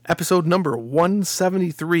episode number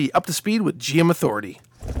 173, Up to Speed with GM Authority.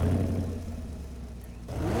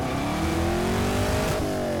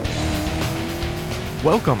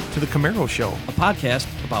 Welcome to the Camaro Show, a podcast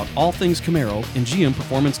about all things Camaro and GM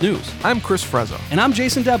performance news. I'm Chris Frezza. And I'm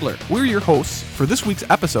Jason Debler. We're your hosts for this week's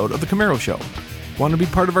episode of the Camaro Show. Want to be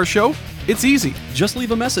part of our show? It's easy. Just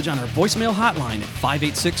leave a message on our voicemail hotline at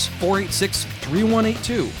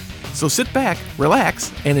 586-486-3182. So sit back,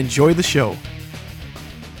 relax, and enjoy the show.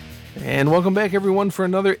 And welcome back, everyone, for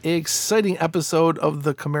another exciting episode of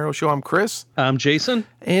the Camaro Show. I'm Chris. I'm Jason.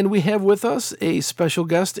 And we have with us a special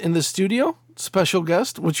guest in the studio. Special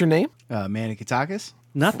guest, what's your name? Manny Katakis.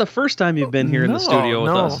 Not the first time you've been here in the studio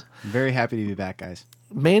with us. I'm very happy to be back, guys.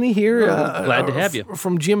 Manny here. Glad to have you.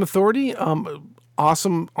 From GM Authority.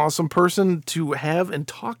 Awesome person to have and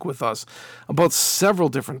talk with us about several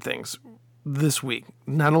different things this week.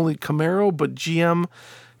 Not only Camaro, but GM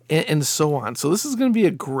and so on. So this is going to be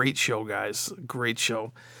a great show, guys. Great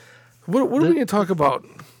show. What are we going to talk about?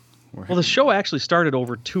 Well, the show actually started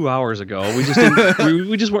over 2 hours ago. We just didn't,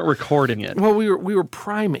 we just weren't recording it. Well, we were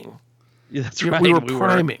priming. Yeah, that's right. We were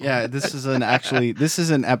priming. Yeah, this is an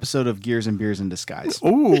episode of Gears and Beers in Disguise.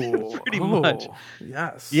 Ooh, pretty much.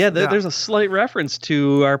 Yes. Yeah, there's a slight reference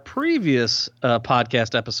to our previous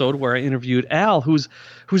podcast episode where I interviewed Al, who's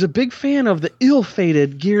a big fan of the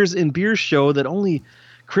ill-fated Gears and Beers show that only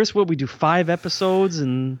Chris, we do 5 episodes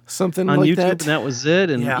and something on like YouTube, that. and that was it.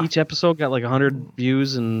 And each episode got like 100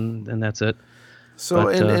 views, and that's it. So,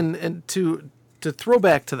 but, and to throw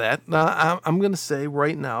back to that, I'm going to say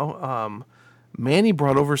right now, Manny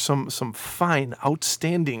brought over some fine,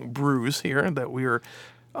 outstanding brews here that we are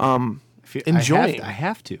enjoying. I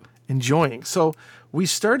have to enjoying. So we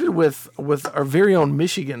started with our very own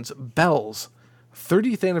Michigan's Bell's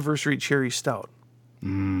 30th anniversary cherry stout.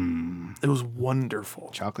 It was wonderful.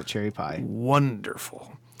 Chocolate cherry pie.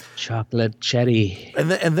 Wonderful. Chocolate cherry. And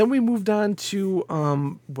then we moved on to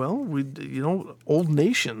Old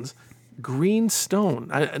Nation's Green Stone.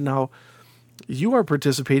 Now you are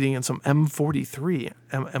participating in some M43.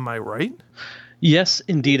 Am I right? Yes,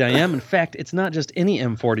 indeed I am. In fact, it's not just any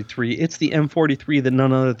M43. It's the M43 that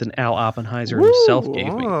none other than Al Oppenheiser himself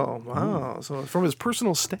gave me. Oh, wow. So from his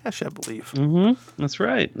personal stash, I believe. Mm-hmm. That's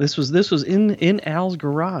right. This was in Al's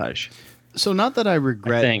garage. So not that I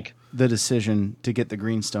regret the decision to get the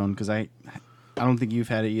Greenstone, because I don't think you've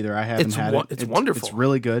had it either. I haven't had it. It's wonderful. It's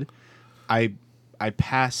really good. I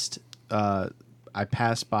passed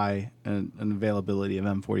by an availability of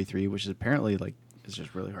M43, which is apparently it's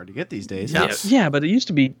just really hard to get these days. Yes. Yeah, but it used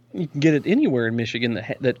to be you can get it anywhere in Michigan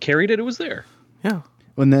that carried it. It was there. Yeah.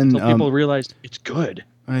 And then so people realized it's good.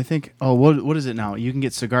 And I think, what is it now? You can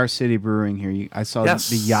get Cigar City Brewing here. I saw the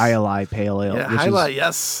Yayalai Pale Ale. Yeah,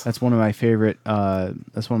 yes. That's one of my favorite.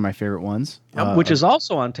 That's one of my favorite ones. Which is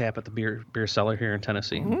also on tap at the beer cellar here in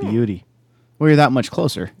Tennessee. Beauty. Well, you're that much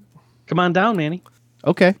closer. Come on down, Manny.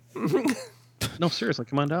 Okay. No, seriously,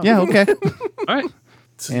 come on down. Yeah. Okay. All right.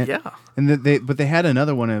 And they had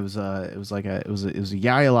another one. It was a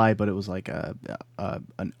Yayalai, but it was like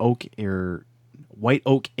an oak or white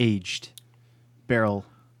oak aged barrel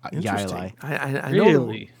Yayalai. I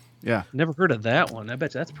really? know. Yeah. Never heard of that one. I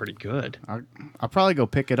bet that's pretty good. I'll probably go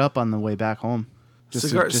pick it up on the way back home.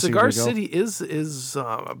 Cigar City is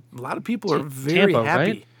a lot of people are very Tampa,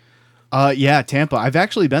 happy. Right? Yeah, Tampa. I've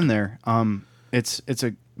actually been there. It's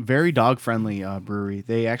a very dog friendly brewery.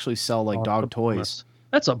 They actually sell dog toys. Bonus.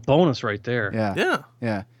 That's a bonus right there.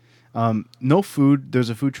 Yeah. No food. There's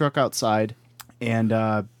a food truck outside, and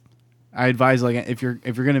I advise if you're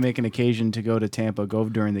going to make an occasion to go to Tampa, go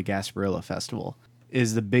during the Gasparilla Festival.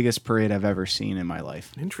 Is the biggest parade I've ever seen in my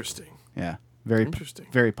life. Interesting. Yeah, very interesting.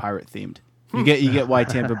 Very pirate themed. You get why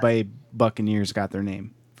Tampa Bay Buccaneers got their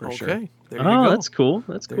name for sure. Okay, there you go. That's cool.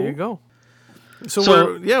 There you go.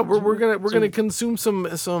 So we're gonna consume some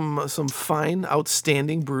fine,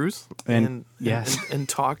 outstanding brews and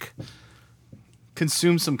talk.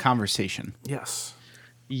 Consume some conversation. Yes.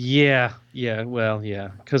 Yeah. Well, yeah.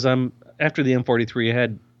 Because after the M43, I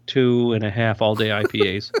had 2.5 all day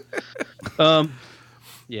IPAs.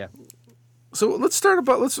 Yeah. So let's do a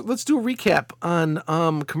recap on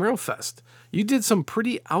Camaro Fest. You did some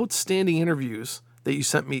pretty outstanding interviews that you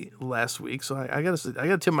sent me last week, so I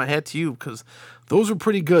gotta tip my hat to you because those were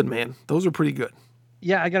pretty good, man. Those were pretty good.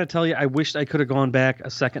 Yeah, I gotta tell you, I wished I could have gone back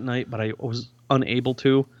a second night, but I was unable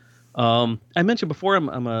to. I mentioned before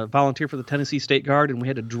I'm a volunteer for the Tennessee State Guard, and we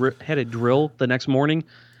had a drill the next morning,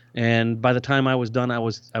 and by the time I was done, I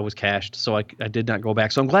was cashed, so I did not go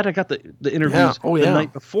back. So I'm glad I got the interviews the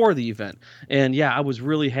night before the event, and I was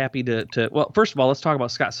really happy to. Well, first of all, let's talk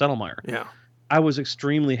about Scott Settlemeyer. Yeah. I was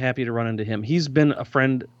extremely happy to run into him. He's been a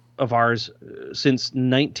friend of ours since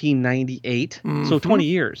 1998, so 20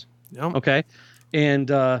 years. Yep. Okay, and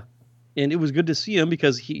it was good to see him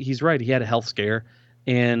because he's right. He had a health scare,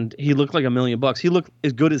 and he looked like $1 million. He looked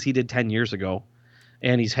as good as he did 10 years ago,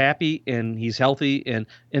 and he's happy and he's healthy, and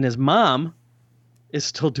his mom is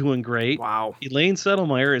still doing great. Wow. Elaine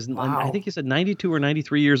Settlemeyer is, I think he said 92 or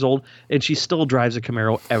 93 years old, and she still drives a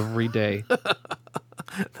Camaro every day.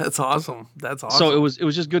 That's awesome. That's awesome. So it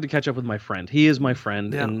was just good to catch up with my friend. He is my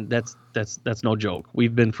friend, and that's no joke.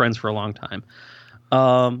 We've been friends for a long time.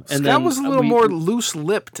 And Scott then was a little more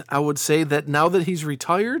loose-lipped, I would say, that now that he's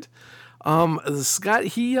retired. Scott,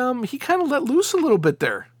 he kind of let loose a little bit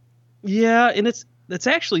there. Yeah, and it's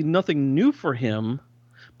actually nothing new for him,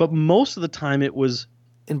 but most of the time it was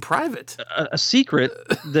in private, a secret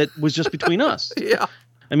that was just between us. Yeah,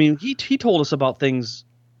 I mean, he told us about things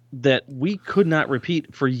that we could not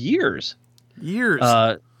repeat for years.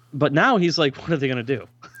 But now he's like, what are they going to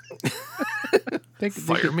do?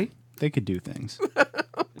 Fire me? They could do things.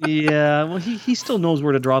 Yeah, well, he still knows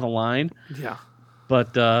where to draw the line. Yeah.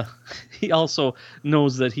 But he also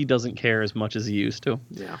knows that he doesn't care as much as he used to.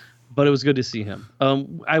 Yeah. But it was good to see him.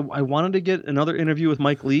 I wanted to get another interview with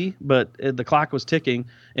Mike Lee, but the clock was ticking.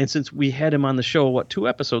 And since we had him on the show, 2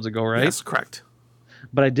 episodes ago, right? Yes, correct.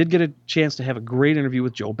 But I did get a chance to have a great interview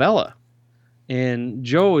with Joe Bella. And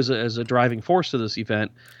Joe is a driving force to this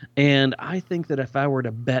event. And I think that if I were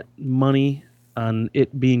to bet money on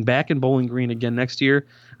it being back in Bowling Green again next year,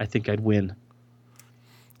 I think I'd win.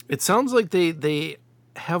 It sounds like they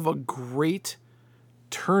have a great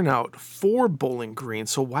turnout for Bowling Green,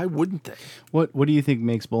 so why wouldn't they? What do you think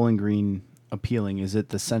makes Bowling Green appealing? Is it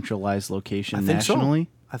the centralized location nationally?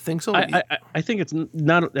 I think so. I think it's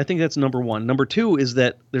not. I think that's number one. Number two is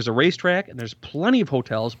that there's a racetrack and there's plenty of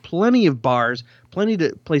hotels, plenty of bars, plenty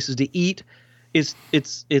of places to eat. It's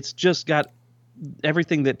just got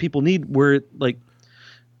everything that people need. Where like,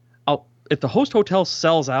 if the host hotel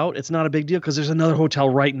sells out, it's not a big deal because there's another hotel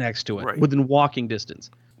right next to it, within walking distance.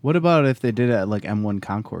 What about if they did it at like M1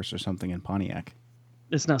 Concourse or something in Pontiac?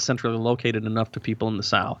 It's not centrally located enough to people in the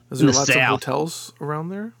South. Is there lots of hotels around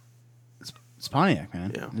there? It's Pontiac,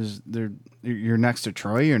 man. Yeah. You're next to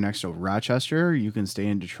Troy. You're next to Rochester. You can stay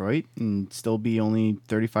in Detroit and still be only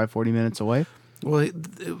 35, 40 minutes away. Well,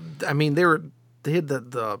 I mean, they had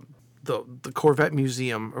the Corvette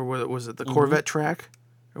Museum, or what was it? The Corvette track,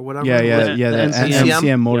 or whatever. Yeah. The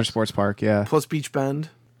NCM Motorsports Park. Yeah. Plus Beach Bend,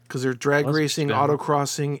 because there's drag racing,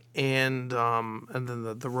 autocrossing, and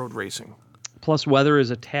then the road racing. Plus, weather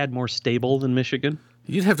is a tad more stable than Michigan.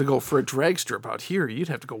 You'd have to go for a drag strip out here. You'd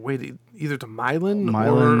have to go either to Milan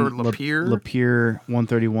or Lapeer. Lapeer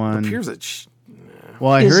 131. Lapier's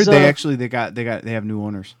well, I heard they have new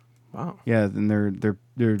owners. Wow. Yeah, and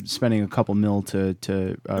they're spending a couple mil to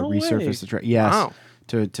resurface the track. Yes. Wow.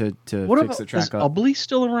 To fix the track up. Is Ubley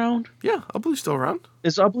still around? Yeah, Ubley's still around.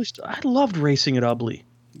 Is Ubley still? I loved racing at Ubley.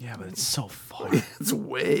 Yeah, but it's so far. It's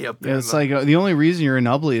way up there. Yeah, it's like the only reason you're in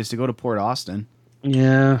Ubley is to go to Port Austin.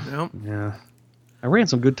 Yeah. Yep. Yeah. I ran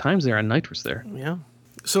some good times there on nitrous there. Yeah.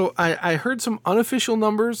 So I heard some unofficial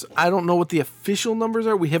numbers. I don't know what the official numbers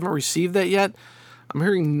are. We haven't received that yet. I'm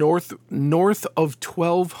hearing north of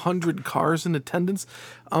 1,200 cars in attendance.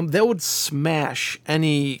 That would smash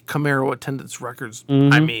any Camaro attendance records.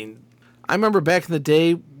 Mm-hmm. I mean, I remember back in the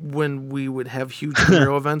day when we would have huge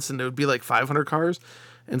Camaro events and it would be like 500 cars.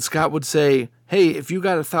 And Scott would say, hey, if you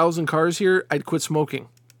got 1,000 cars here, I'd quit smoking.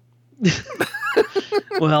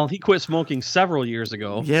 Well, he quit smoking several years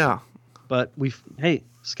ago. Yeah. But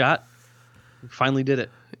Scott, we finally did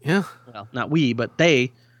it. Yeah. Well, not we, but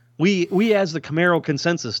they. We as the Camaro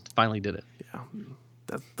consensus finally did it.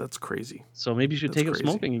 Yeah. That's crazy. So maybe you should take up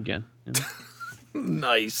smoking again. You know?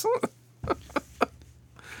 Nice.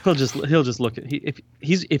 He'll just look at if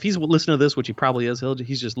he's listening to this, which he probably is.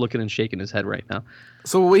 He's just looking and shaking his head right now.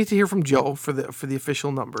 So we'll wait to hear from Joe for the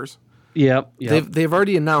official numbers. Yep. They've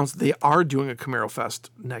already announced they are doing a Camaro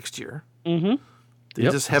Fest next year. Mm-hmm. They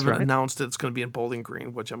just haven't announced that it's going to be in Bowling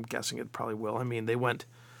Green, which I'm guessing it probably will. I mean, they went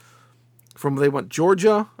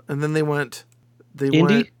Georgia, and then they went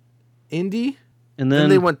Indy, and then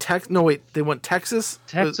they went they went Texas,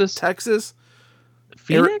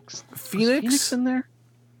 Phoenix, Phoenix in there.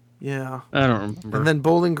 Yeah, I don't remember. And then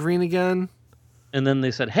Bowling Green again. And then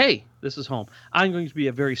they said, hey, this is home. I'm going to be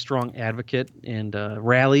a very strong advocate and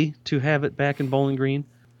rally to have it back in Bowling Green.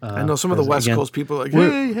 I know some of the West Coast people are like,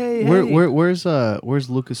 hey. Where's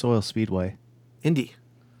Lucas Oil Speedway? Indy.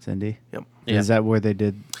 It's Indy? Yep. Yeah. Is that where they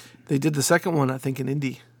did? They did the second one, I think, in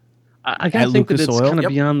Indy. I gotta think Lucas that it's Oil? kind of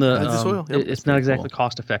beyond the... Lucas Oil. Yep. It's not exactly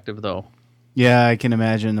cost effective, though. Yeah, I can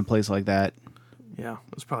imagine a place like that. Yeah,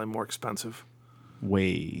 it was probably more expensive.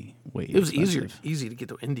 way It was expensive. easy to get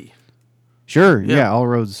to Indy. Sure, Yeah. yeah, all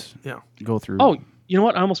roads Yeah. go through. Oh, you know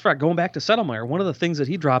what? I almost forgot. Going back to Settlemire, one of the things that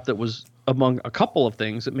he dropped that was among a couple of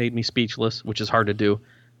things that made me speechless, which is hard to do,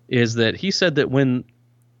 is that he said that when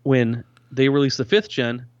they released the 5th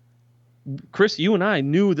gen, Chris, you and I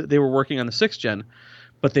knew that they were working on the 6th gen,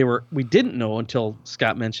 but we didn't know until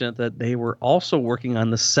Scott mentioned it that they were also working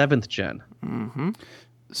on the 7th gen.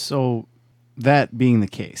 So, that being the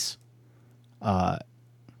case, can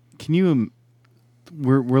you?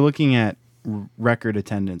 We're looking at record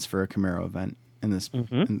attendance for a Camaro event in this,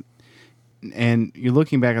 and you're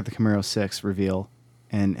looking back at the Camaro 6 reveal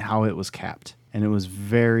and how it was capped, and it was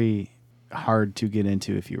very hard to get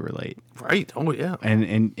into if you were late. Right. Oh yeah.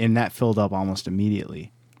 And that filled up almost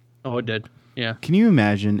immediately. Oh, it did. Yeah. Can you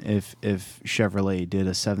imagine if Chevrolet did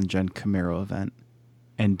a 7th gen Camaro event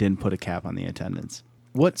and didn't put a cap on the attendance?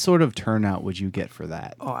 What sort of turnout would you get for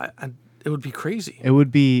that? Oh, it would be crazy. It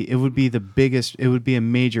would be the biggest. It would be a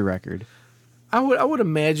major record. I would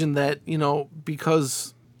imagine that,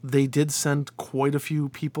 because they did send quite a few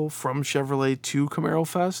people from Chevrolet to Camaro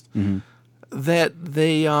Fest, that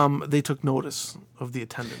they took notice of the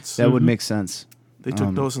attendance. That would make sense. They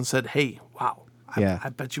took notice and said, "Hey, wow, Yeah. I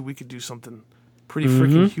bet you we could do something pretty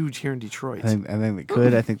freaking huge here in Detroit." I think they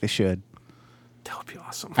could. I think they should. That would be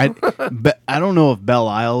awesome. I don't know if Belle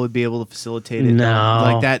Isle would be able to facilitate it.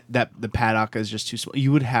 No. Like that the paddock is just too small.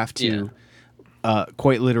 You would have to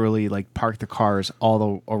quite literally like park the cars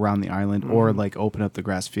all around the island or like open up the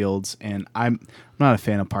grass fields. And I'm not a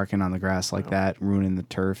fan of parking on the grass like that, ruining the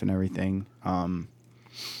turf and everything.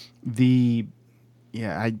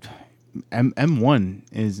 M1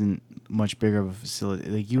 isn't much bigger of a facility.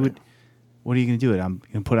 Like you would, what are you going to do? I'm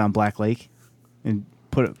going to put it on Black Lake and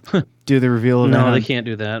do the reveal event. No, they can't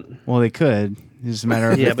do that. Well, they could. It's just a matter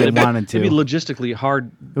of if they wanted to. It'd be logistically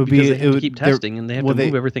hard would because be- they have it to would- keep they're- testing and they have well, to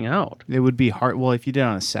move everything out. It would be hard. Well, if you did it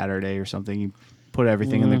on a Saturday or something, you put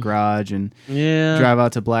everything in the garage and Yeah. drive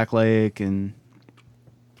out to Black Lake, and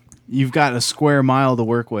you've got a square mile to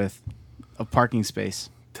work with of parking space.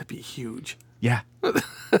 That'd be huge. Yeah.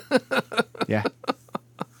 Yeah.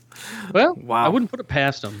 Well, Wow. I wouldn't put it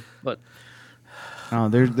past them, but Oh,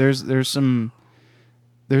 there's some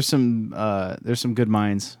good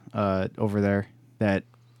minds over there that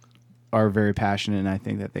are very passionate, and I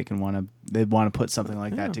think that they want to put something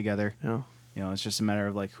like that together. Yeah. It's just a matter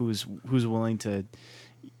of like who's willing to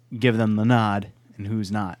give them the nod and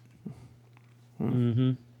who's not.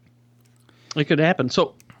 it could happen.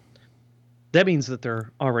 So that means that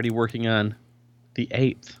they're already working on the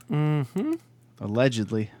 8th.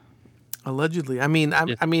 Allegedly. Allegedly. I mean,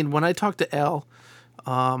 when I talked to Al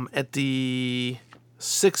at the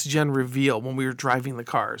 6th gen reveal when we were driving the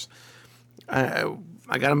cars, I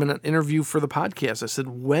got him in an interview for the podcast. I said,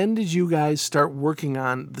 "When did you guys start working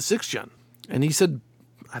on the 6th gen?" And he said,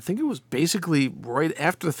 "I think it was basically right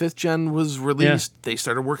after the 5th gen was released. They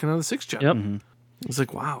started working on the 6th gen." Yep. It's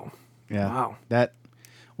like, wow. Yeah.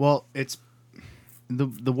 Wow. It's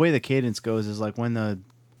the way the cadence goes is like when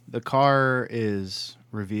the car is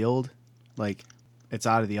revealed, like it's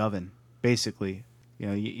out of the oven, basically.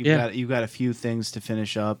 You've got a few things to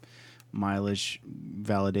finish up, mileage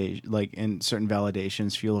validation, like in certain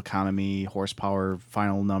validations, fuel economy, horsepower,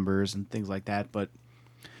 final numbers, and things like that. But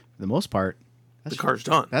for the most part, The car's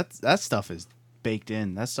done. that stuff is baked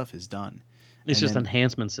in. That stuff is done. It's And just then-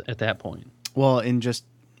 enhancements at that point. Well,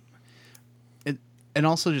 and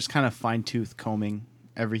also just kind of fine tooth combing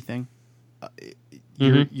everything.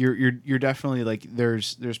 You're definitely like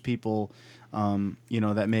there's people,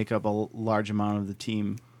 that make up a large amount of the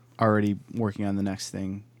team already working on the next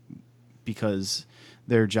thing because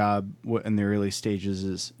their job in the early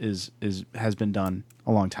stages has been done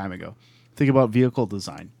a long time ago. Think about vehicle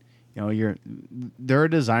design. There are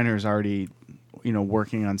designers already,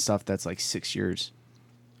 working on stuff that's like 6 years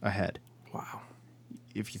ahead. Wow.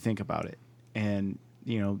 If you think about it. And,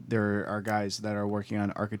 there are guys that are working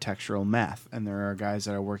on architectural math, and there are guys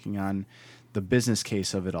that are working on the business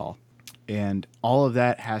case of it all. And all of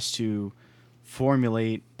that has to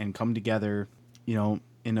formulate and come together, in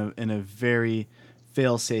a very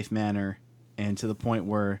fail-safe manner, and to the point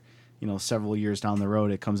where, several years down the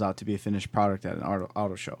road, it comes out to be a finished product at an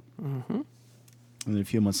auto show. Mm-hmm. And then a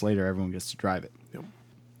few months later, everyone gets to drive it. Yep.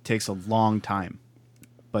 Takes a long time.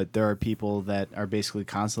 But there are people that are basically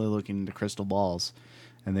constantly looking into crystal balls,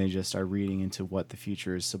 and they just are reading into what the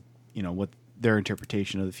future is, what their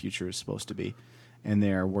interpretation of the future is supposed to be, and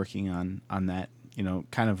they are working on that,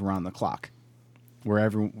 kind of around the clock, where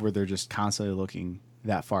they're just constantly looking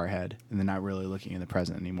that far ahead, and they're not really looking in the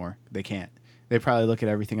present anymore. They can't. They probably look at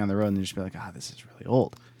everything on the road and they just be like, this is really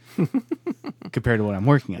old. compared to what I'm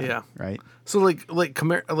working on. Yeah. Right. So like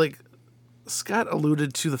Camaro, like Scott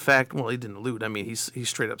alluded to the fact. Well, he didn't allude. I mean, he's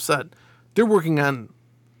straight up said they're working on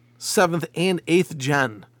 7th and 8th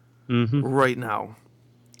gen right now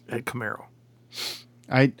at Camaro.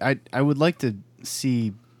 I would like to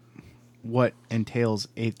see what entails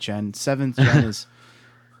 8th gen. 7th gen is.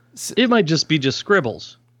 It might just be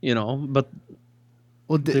scribbles, but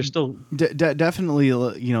Well, there's still definitely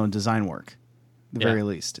design work, at the very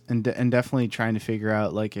least, and definitely trying to figure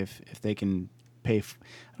out like if they can pay. I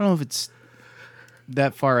don't know if it's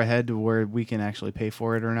that far ahead to where we can actually pay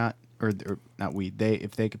for it or not, or not we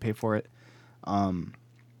if they could pay for it.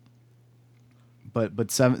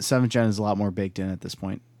 But seventh gen is a lot more baked in at this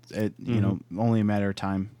point. It only a matter of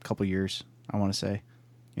time, a couple years, I want to say.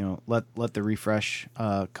 Let the refresh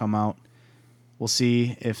come out. We'll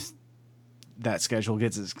see if that schedule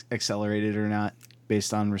gets accelerated or not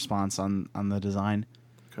based on response on the design.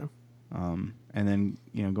 Okay. And then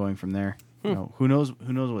going from there. Who knows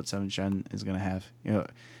what 7th gen is going to have. Are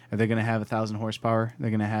they going to have 1,000 horsepower?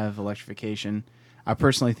 They're going to have electrification. I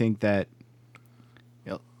personally think that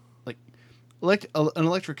like an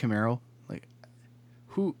electric Camaro, like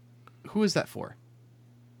who is that for?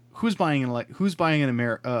 Who's buying a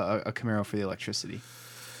Camaro for the electricity?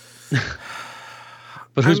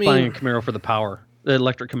 But who's buying a Camaro for the power? The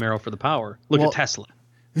electric Camaro for the power. Look at Tesla.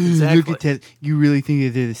 Exactly. Look at you really think that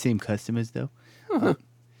they're the same customers though? Look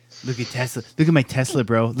at Tesla. Look at my Tesla,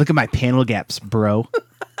 bro. Look at my panel gaps, bro.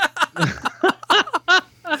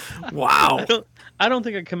 Wow. I don't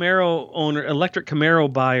think a Camaro owner, electric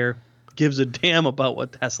Camaro buyer, gives a damn about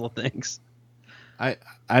what Tesla thinks. I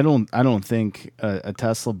don't think a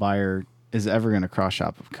Tesla buyer is ever going to cross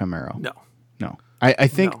shop a Camaro. No. I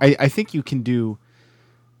think you can do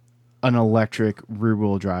an electric rear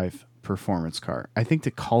wheel drive performance car. I think to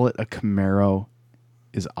call it a Camaro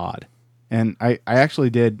is odd. And I actually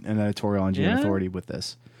did an editorial on GM Authority with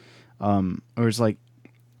this. It was like,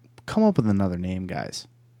 come up with another name, guys.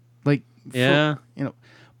 Like, but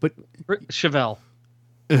Chevelle.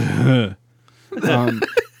 I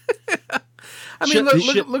mean,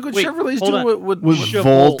 look what Chevrolet's doing with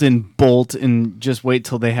Volt and Bolt, and just wait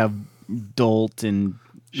till they have Dolt and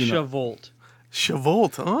Chavolt.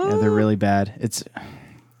 Chavolt, huh? Yeah, they're really bad. It's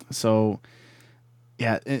so.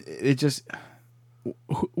 Yeah, it just.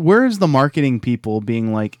 Where's the marketing people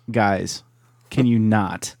being like, guys, can you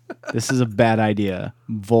not? This is a bad idea.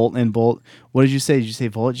 Volt and Bolt. What did you say? Did you say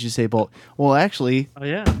Volt? Did you say Bolt? Well, actually,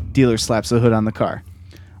 dealer slaps the hood on the car.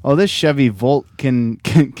 Oh, this Chevy Volt can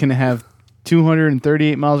have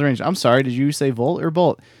 238 miles of range. I'm sorry, did you say Volt or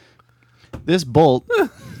Bolt? This Bolt.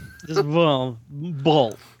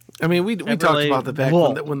 Bolt. I mean, we talked about the back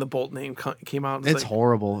when the Bolt name came out. It's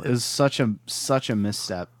horrible. It was such a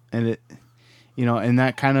misstep, and it, and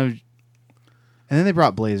that kind of, and then they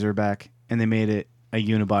brought Blazer back and they made it a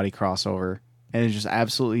unibody crossover, and it's just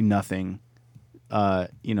absolutely nothing,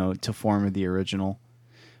 to form of the original,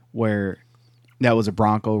 where that was a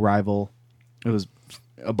Bronco rival. It was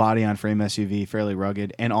a body-on-frame SUV, fairly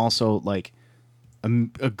rugged, and also like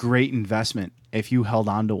a great investment if you held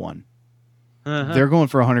on to one. They're going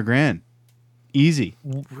for $100,000, easy.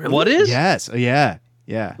 Really? What is? Yes, yeah.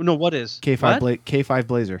 No, what is K5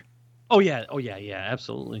 Blazer? Oh yeah,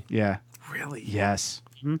 absolutely. Yeah. Really? Yes.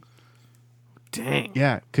 Mm-hmm. Dang.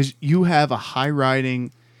 Yeah, because you have a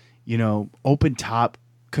high-riding, open top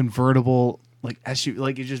convertible like SUV,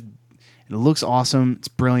 like it looks awesome. It's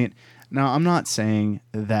brilliant. Now, I'm not saying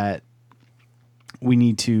that we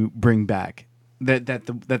need to bring back that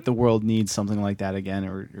the world needs something like that again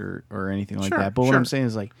or anything like that. But what I'm saying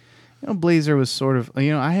is like, Blazer was sort of,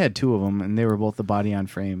 I had two of them and they were both the body on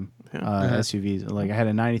frame SUVs. Like I had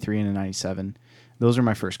a 93 and a 97. Those are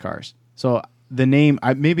my first cars. So the name,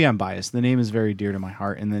 maybe I'm biased. The name is very dear to my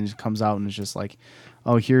heart, and then it comes out and it's just like,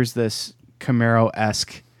 oh, here's this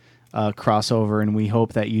Camaro-esque crossover, and we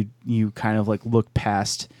hope that you kind of like look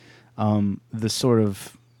past the sort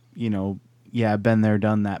of, been there,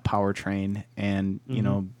 done that powertrain, and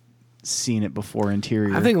seen it before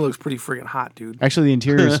interior. I think it looks pretty freaking hot, dude. Actually, the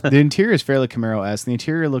interior is fairly Camaro-esque. The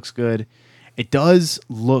interior looks good. It does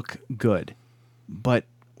look good, but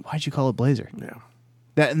why'd you call it Blazer? Yeah.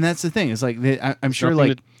 That's the thing. It's like I'm sure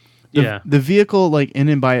like the vehicle like in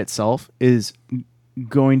and by itself is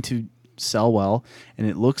going to sell well and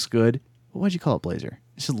it looks good. But why'd you call it Blazer?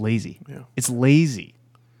 It's just lazy. Yeah. It's lazy.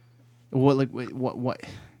 What?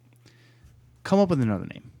 Come up with another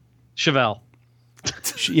name. Chevelle.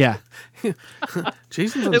 Yeah.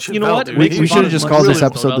 Jason's on Chevelle, You know what? dude. We should have just called this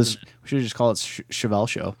episode this. We should have just called it Chevelle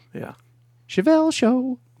Show. Yeah. Chevelle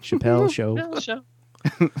Show. Chappelle Show. Chevelle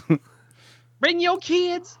Show. Bring your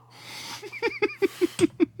kids.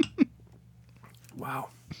 Wow.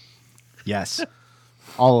 Yes.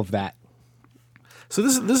 All of that. So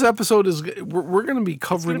this episode is we're going to be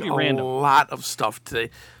covering be a random. lot of stuff today.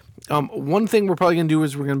 One thing we're probably going to do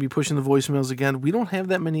is we're going to be pushing the voicemails again. We don't have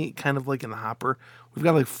that many kind of like in the hopper. We've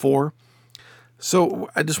got like 4. So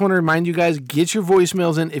I just want to remind you guys, get your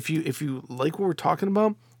voicemails in. If you like what we're talking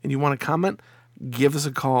about and you want to comment, give us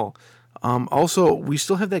a call. Also, we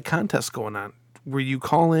still have that contest going on where you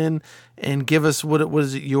call in and give us what it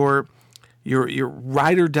was your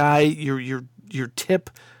ride or die, your tip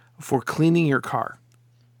for cleaning your car.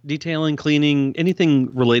 Detailing, cleaning,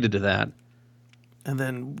 anything related to that. And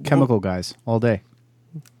then Chemical guys all day.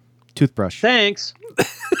 Toothbrush. Thanks.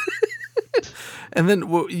 And then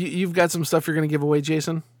you've got some stuff you're going to give away,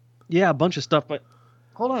 Jason? Yeah, a bunch of stuff, but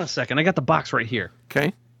hold on a second. I got the box right here.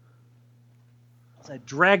 Okay. I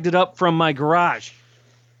dragged it up from my garage.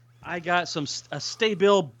 I got a Stay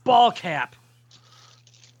Bill ball cap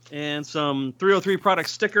and some 303 product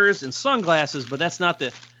stickers and sunglasses, but that's not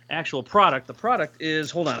the actual product. The product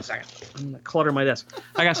is, hold on a second. I'm going to clutter my desk.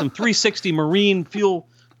 I got some 360 marine fuel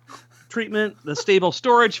treatment, the Stable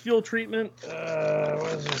storage fuel treatment.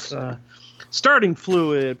 What is this? Starting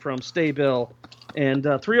fluid from Stay Bill, and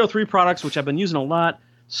 303 products, which I've been using a lot.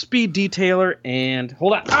 Speed detailer, and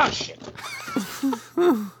hold on. Ah, shit.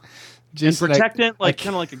 Just and protectant, kind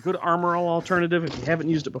of like a good armor all alternative if you haven't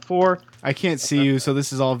used it before. I can't see you, so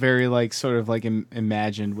this is all very like sort of like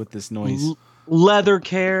imagined with this noise. Leather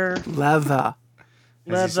care. Leather.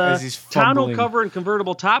 As he's Tonneau fumbling. cover and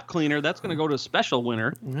convertible top cleaner. That's going to go to a special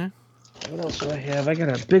winner. Mm-hmm. What else do I have? I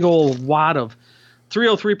got a big old wad of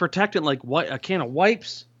 303 protectant, like a can of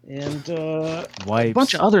wipes, and Wipes, a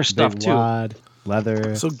bunch of other stuff big too. wad,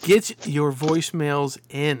 leather. So get your voicemails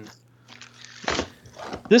in.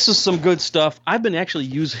 This is some good stuff. I've been actually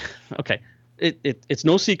using. Okay, it's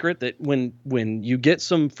no secret that when you get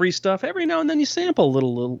some free stuff, every now and then you sample a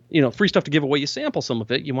little free stuff to give away. You sample some of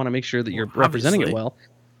it. You want to make sure that you're representing it well.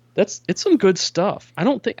 It's some good stuff. I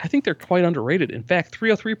think they're quite underrated. In fact,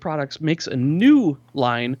 303 Products makes a new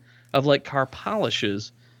line of like car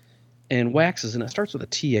polishes and waxes, and it starts with a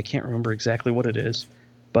T. I can't remember exactly what it is,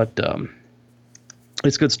 but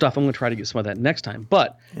it's good stuff. I'm going to try to get some of that next time.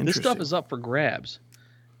 But this stuff is up for grabs,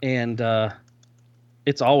 and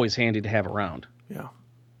it's always handy to have around. Yeah.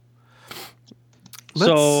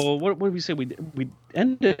 So what did we say? We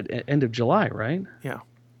ended at end of July, right? Yeah.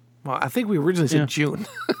 Well, I think we originally said June.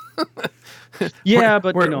 Yeah,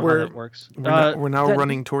 but you know how that works. We're now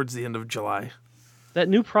running towards the end of July. That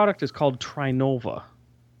new product is called Trinova.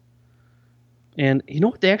 And you know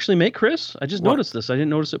what they actually make, Chris? I just noticed this. I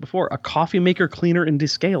didn't notice it before. A coffee maker cleaner and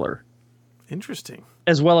descaler. Interesting.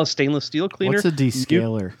 As well as stainless steel cleaner. What's a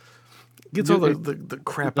descaler? Gets all the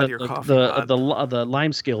crap out of your coffee. The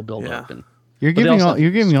lime scale buildup. Yeah. And You're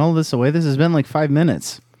giving all this away. This has been like 5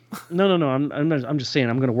 minutes. No. I'm just saying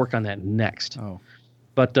I'm going to work on that next. Oh.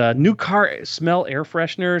 But new car smell air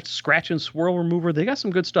freshener, scratch and swirl remover. They got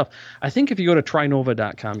some good stuff. I think if you go to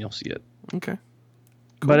trinova.com, you'll see it. Okay.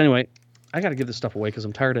 Cool. But anyway, I got to give this stuff away because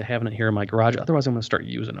I'm tired of having it here in my garage. Otherwise, I'm going to start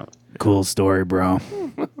using it. Cool story, bro.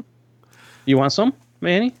 You want some,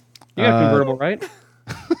 Manny? You got a convertible, right?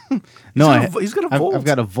 No, he's got a Volt. I've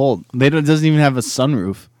got a Volt. It doesn't even have a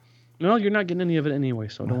sunroof. No, you're not getting any of it anyway,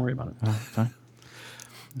 so don't worry about it. Oh, fine.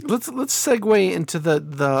 Let's segue into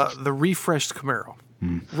the refreshed Camaro.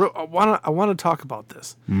 I want to talk about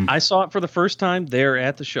this. I saw it for the first time there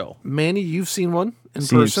at the show. Manny, you've seen one in I've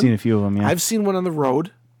person. seen a few of them, yeah. I've seen one on the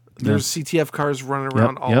road. There's CTF cars running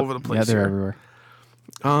around all over the place. Yeah, they're here.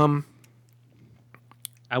 everywhere.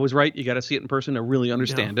 I was right. You got to see it in person to really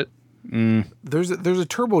understand it. There's a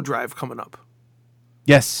turbo drive coming up.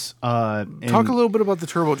 Yes. Talk a little bit about the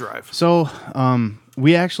turbo drive. So,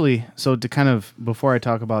 to kind of, before I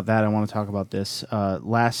talk about that, I want to talk about this.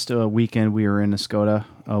 Last weekend, we were in Escoda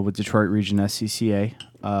with Detroit Region SCCA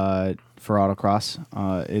for autocross.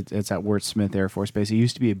 It's at Wirt Smith Air Force Base. It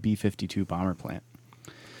used to be a B-52 bomber plant.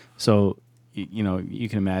 So, you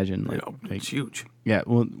can imagine. It's huge. Yeah.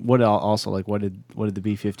 Well, what did the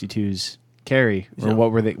B-52s carry, or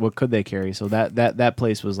what could they carry? So that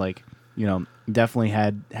place was like, definitely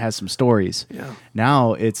has some stories. Yeah.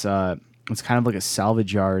 Now it's kind of like a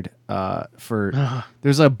salvage yard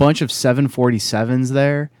there's a bunch of 747s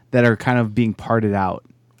there that are kind of being parted out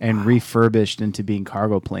and refurbished into being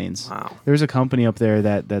cargo planes. Wow. There's a company up there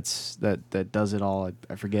that does it all.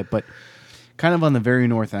 I forget, but kind of on the very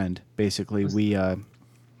north end, basically, we go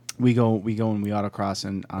and we autocross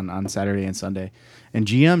on Saturday and Sunday, and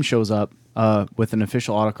GM shows up with an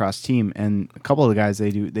official autocross team, and a couple of the guys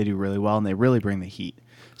they do really well, and they really bring the heat.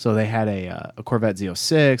 So they had a Corvette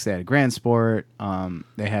Z06, they had a Grand Sport,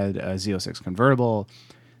 they had a Z06 convertible,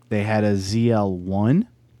 they had a ZL1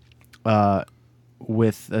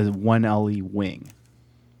 with a 1LE wing.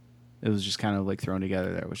 It was just kind of like thrown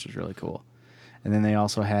together there, which was really cool. And then they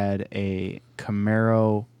also had a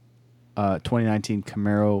Camaro, 2019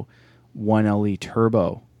 Camaro 1LE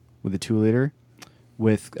Turbo with a 2-liter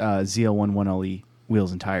with ZL1 1LE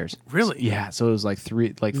wheels and tires. Really? Yeah. So it was like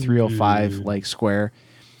 305 like square.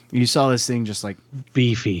 You saw this thing just like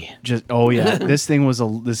Beefy. just this thing was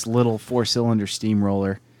this little 4-cylinder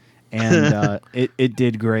steamroller, and it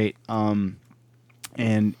did great. And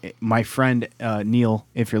my friend Neil,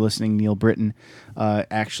 if you're listening, Neil Britton,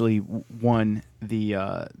 actually won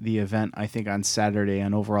the event, I think, on Saturday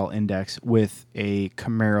on Overall Index with a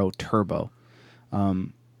Camaro Turbo,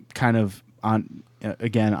 kind of on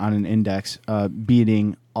an index,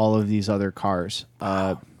 beating all of these other cars.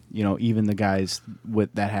 Even the guys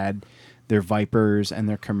that had their Vipers and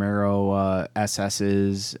their Camaro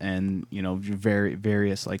SSs, and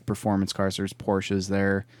various like performance cars. There's Porsches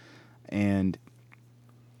there, and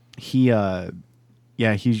he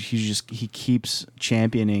keeps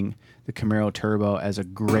championing the Camaro Turbo as a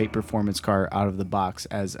great performance car out of the box,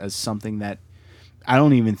 as something that I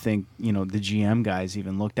don't even think the GM guys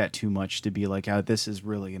even looked at too much to be like, oh, this is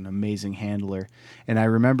really an amazing handler. And I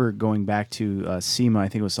remember going back to SEMA, I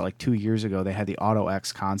think it was like 2 years ago, they had the Auto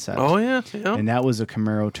X concept. Oh yeah. And that was a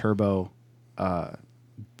Camaro Turbo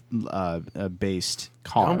based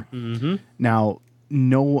car. Mm-hmm. Now,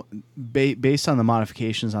 based on the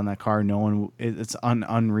modifications on that car, it's an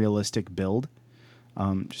unrealistic build.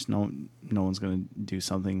 Just no one's going to do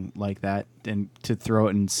something like that, and to throw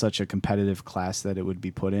it in such a competitive class that it would be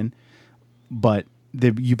put in. But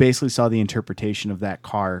you basically saw the interpretation of that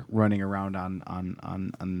car running around on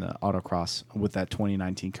the autocross with that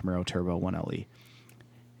 2019 Camaro Turbo 1LE.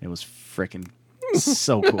 It was freaking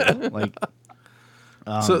so cool. Like,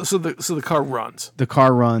 so the car runs. The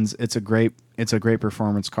car runs. It's a great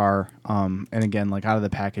performance car. And again, like out of the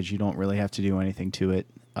package, you don't really have to do anything to it.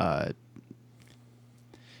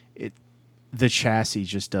 The chassis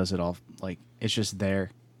just does it all. Like, it's just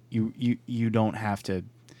there. You don't have to.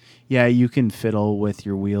 Yeah, you can fiddle with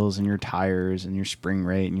your wheels and your tires and your spring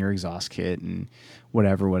rate and your exhaust kit and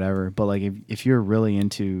whatever. But like, if you're really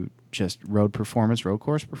into just road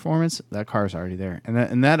course performance, that car's already there.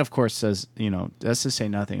 And that of course says, that's to say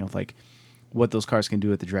nothing of like what those cars can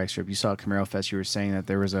do at the drag strip. You saw at Camaro Fest, you were saying that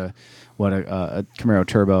there was a Camaro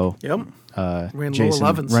Turbo. Yep.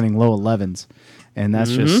 Jason running low 11s, and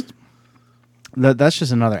that's just. That's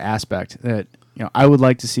just another aspect that I would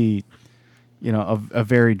like to see, a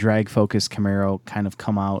very drag focused Camaro kind of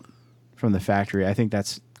come out from the factory. I think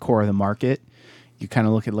that's core of the market. You kind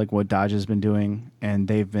of look at like what Dodge has been doing, and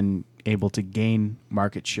they've been able to gain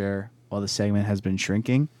market share while the segment has been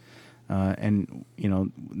shrinking. And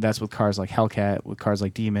that's with cars like Hellcat, with cars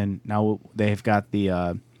like Demon. Now they've got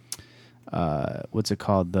the what's it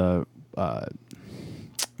called, the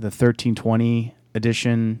 1320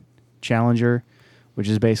 edition Challenger, which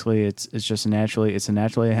is basically it's a naturally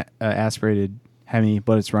aspirated Hemi,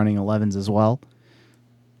 but it's running 11s as well,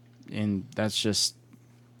 and that's just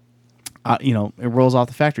it rolls off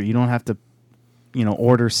the factory. You don't have to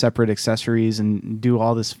order separate accessories and do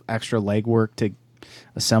all this extra legwork to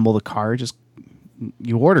assemble the car. Just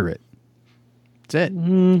you order it. That's it.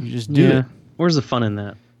 You just do it. Where's the fun in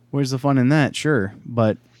that? Where's the fun in that? Sure,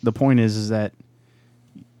 but the point is that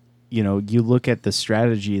you look at the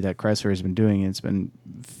strategy that Chrysler has been doing, and it's been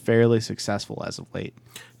fairly successful as of late.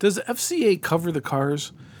 Does FCA cover the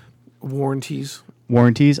cars warranties?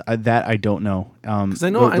 Warranties? That I don't know. Because I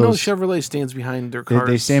know Chevrolet stands behind their cars.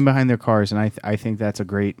 They stand behind their cars, and I think that's a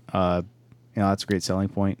great that's a great selling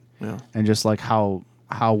point. Yeah. And just like how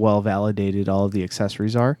well validated all of the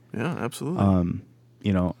accessories are. Yeah, absolutely.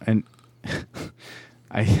 And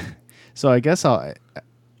I guess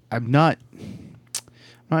I'm not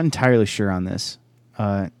entirely sure on this.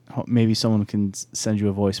 Maybe someone can send you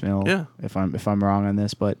a voicemail. Yeah. If I'm wrong on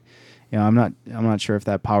this, but I'm not sure if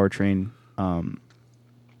that powertrain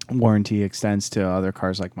warranty extends to other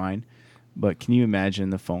cars like mine. But can you imagine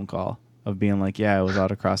the phone call of being like, yeah, I was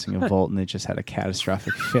autocrossing a Volt and they just had a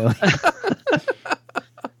catastrophic failure?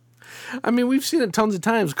 I mean, we've seen it tons of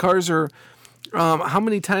times. Cars are. How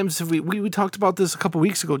many times have we talked about this a couple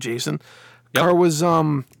weeks ago, Jason? Yep. Car was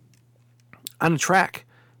on a track.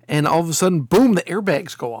 And all of a sudden, boom, the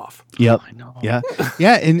airbags go off. Yep. I know. Yeah.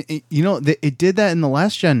 Yeah. And, it did that in the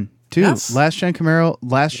last gen, too. Yes. Last gen Camaro,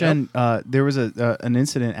 gen, there was an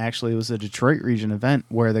incident, actually. It was a Detroit region event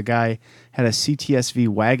where the guy had a CTSV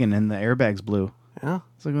wagon and the airbags blew. Yeah.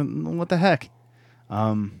 It's like, what the heck?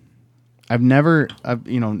 Knock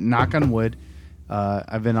on wood,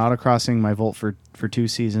 I've been autocrossing my Volt for 2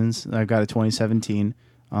 seasons. I've got a 2017,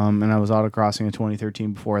 and I was autocrossing a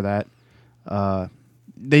 2013 before that.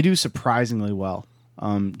 They do surprisingly well,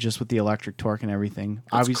 just with the electric torque and everything.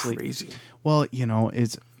 That's Obviously, crazy. well,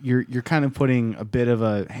 it's you're kind of putting a bit of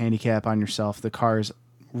a handicap on yourself. The car's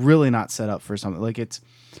really not set up for something like it's.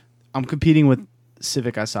 I'm competing with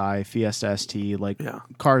Civic Si, Fiesta ST,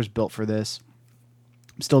 cars built for this.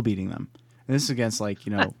 I'm still beating them, and this is against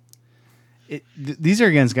these are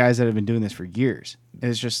against guys that have been doing this for years. And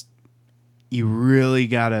it's just you really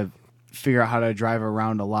gotta figure out how to drive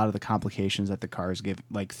around a lot of the complications that the cars give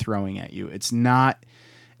throwing at you. It's not.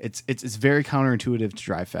 It's very counterintuitive to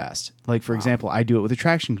drive fast. Like, for example, I do it with a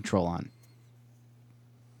traction control on.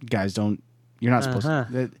 Guys don't. You're not supposed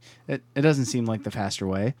to. It doesn't seem like the faster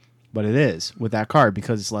way, but it is with that car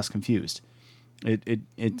because it's less confused.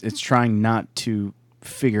 It's trying not to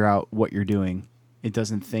figure out what you're doing. It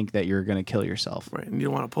doesn't think that you're going to kill yourself. Right, and you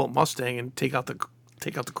don't want to pull a Mustang and take out the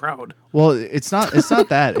crowd. Well, it's not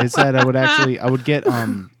that. It's that I would get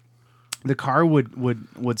the car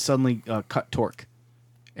would suddenly cut torque.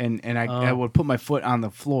 And I would put my foot on the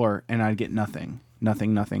floor and I'd get nothing, and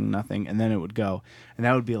then it would go, and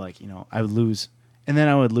that would be I would lose, and then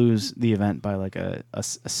I would lose the event by a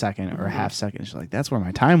second or a half second. It's that's where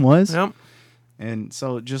my time was. Yep. And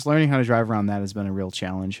so just learning how to drive around that has been a real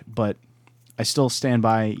challenge, but I still stand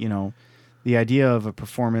by the idea of a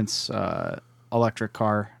performance electric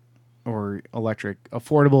car or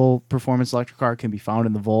affordable performance electric car can be found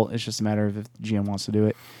in the Volt. It's just a matter of if GM wants to do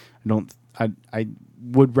it. I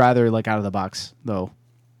would rather out of the box though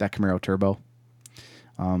that Camaro Turbo.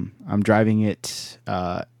 I'm driving it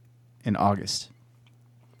in August,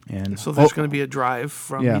 and so there's going to be a drive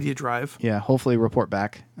from Media Drive. Yeah, hopefully report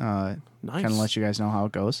back. Nice. Kind of let you guys know how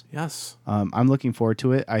it goes. Yes. I'm looking forward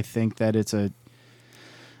to it. I think that it's a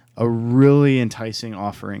really enticing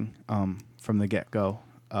offering from the get go.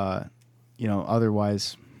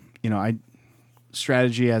 Otherwise,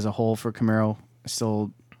 strategy as a whole for Camaro, I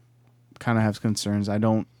still kind of have concerns. I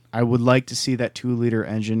would like to see that 2-liter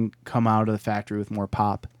engine come out of the factory with more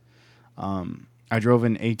pop. I drove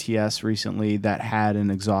an ATS recently that had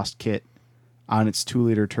an exhaust kit on its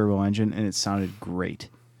 2-liter turbo engine, and it sounded great.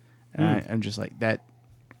 And I'm just like that.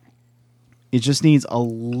 It just needs a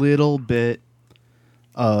little bit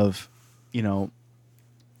of,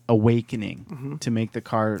 awakening to make the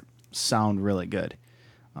car sound really good.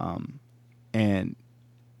 And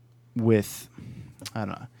with, I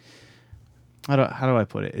don't know. How do I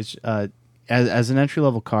put it? It's as an entry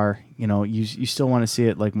level car, you still want to see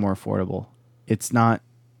it more affordable. It's not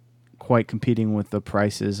quite competing with the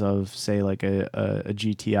prices of say a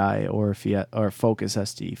GTI or a Focus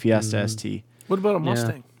ST, Fiesta ST. What about a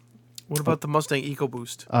Mustang? What about the Mustang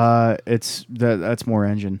EcoBoost? That's more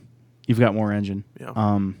engine. You've got more engine.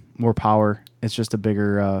 Yeah. More power. It's just a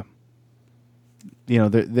bigger.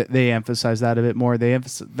 They emphasize that a bit more.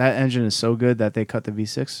 That engine is so good that they cut the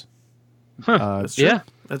V6. That's true. Yeah,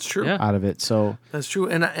 that's true. Out of it, so that's true.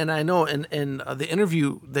 And I know in the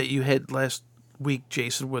interview that you had last week,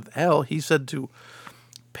 Jason, with Al, he said to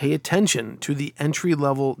pay attention to the entry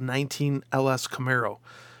level 19 LS Camaro.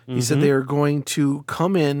 He said they are going to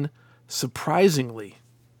come in surprisingly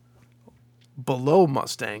below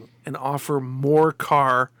Mustang and offer more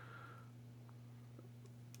car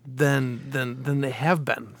than they have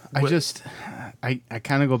been. I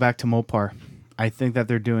kind of go back to Mopar. I think that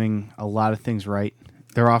they're doing a lot of things right.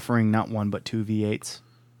 They're offering not 1 but 2 V8s.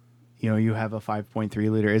 You have a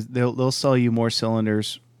 5.3 liter. They'll sell you more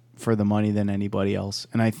cylinders for the money than anybody else.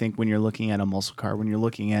 And I think when you're looking at a muscle car, when you're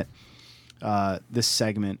looking at this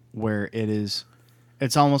segment where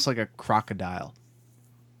it's almost like a crocodile.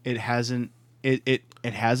 It hasn't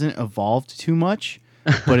evolved too much,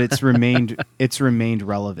 but it's remained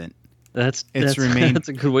relevant. That's a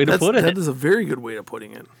good way to put it. That is a very good way of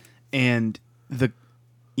putting it. And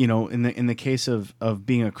in the case of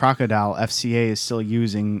being a crocodile, FCA is still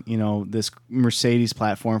using this Mercedes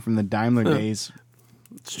platform from the Daimler days.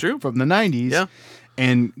 It's true, from the 90s,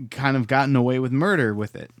 and kind of gotten away with murder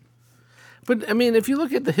with it. But I mean, if you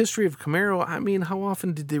look at the history of Camaro, I mean, how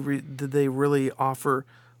often did they really offer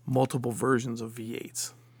multiple versions of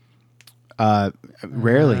V8s?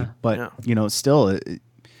 Rarely, but still,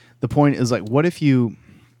 the point is what if you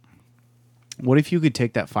could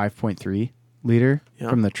take that 5.3 liter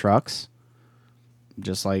from the trucks,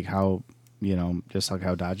 just like how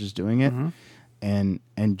Dodge is doing it, and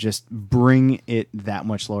just bring it that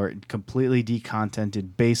much lower, completely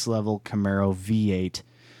decontented base level Camaro V8,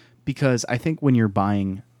 because I think when you're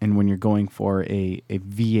buying and when you're going for a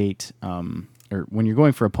V8 or when you're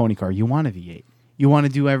going for a pony car, you want a V8. You want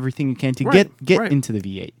to do everything you can to Right, get right. into the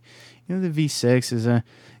V8. You know, the V6 is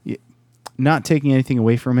not taking anything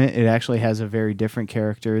away from it. It actually has a very different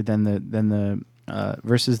character than the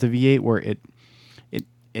versus the V8, where it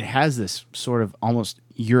has this sort of almost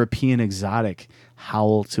European exotic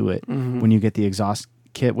howl to it. When you get the exhaust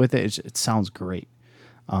kit with it, it sounds great.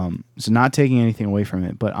 So not taking anything away from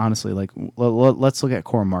it, but honestly, like let's look at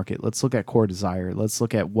core market. Let's look at core desire. Let's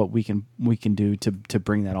look at what we can do to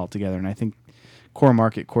bring that all together. And I think core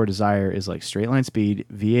market, core desire is like straight line speed,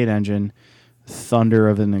 V8 engine, thunder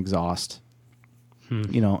of an exhaust,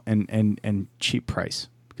 you know, and cheap price,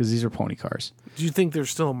 because these are pony cars. Do you think there's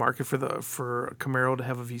still a market for a Camaro to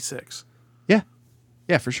have a V6? Yeah,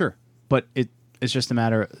 for sure. But it's just a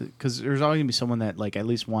matter, because there's always gonna be someone that like at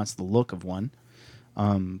least wants the look of one.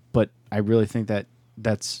 But I really think that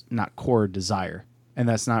that's not core desire, and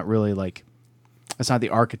that's not really that's not the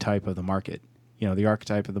archetype of the market. You know, the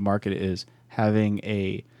archetype of the market is having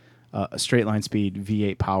a straight line speed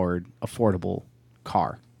V8 powered affordable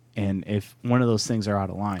car, and if one of those things are out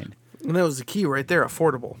of line, And that was the key right there,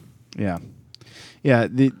 affordable. yeah.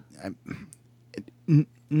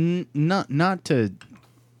 Not to.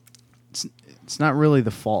 It's not really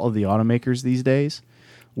the fault of the automakers these days,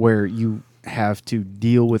 where you have to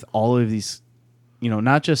deal with all of these, you know,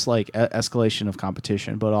 not just like escalation of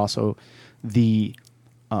competition, but also the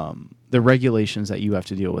regulations that you have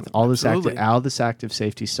to deal with. All this active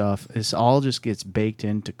safety stuff. This all just gets baked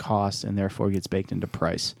into cost, and therefore gets baked into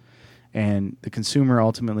price. And the consumer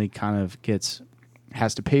ultimately kind of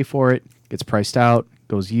has to pay for it, gets priced out,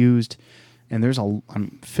 goes used. And there's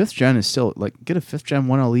fifth gen is still like, get a fifth gen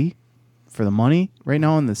 1LE for the money right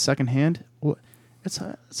now in the second hand.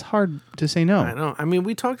 It's hard to say no. I know. I mean,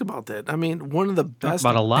 we talked about that. I mean, one of the best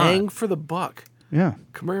about a lot. bang for the buck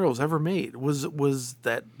Camaros ever made was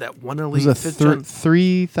that 1LE It was a fifth gen.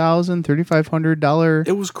 $3,500.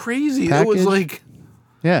 It was crazy. package? It was like,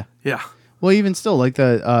 Yeah. yeah. Well, even still, like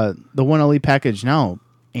the 1LE package now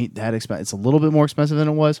ain't that expensive. It's a little bit more expensive than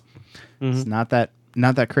it was. It's not that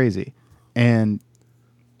crazy, and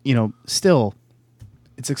you know, still,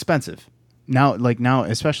 it's expensive now.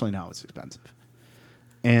 Especially now, it's expensive,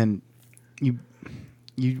 and you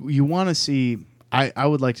want to see. I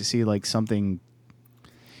would like to see like something.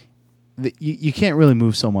 You can't really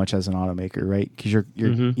move so much as an automaker, right? Because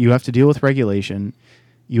you have to deal with regulation.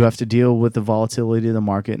 You have to deal with the volatility of the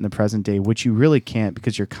market in the present day, which you really can't,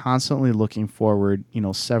 because you're constantly looking forward, you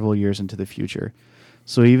know, several years into the future.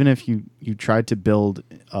 So even if you tried to build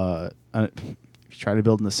an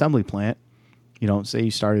assembly plant, you know, say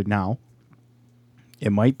you started now,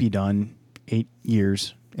 it might be done 8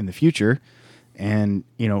 years in the future, and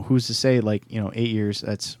you know, who's to say, like, you know, 8 years?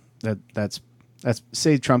 That's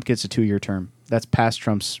say Trump gets a 2-year term. That's past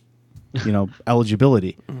Trump's, you know,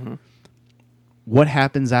 eligibility. What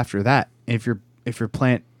happens after that? If your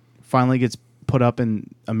plant finally gets put up in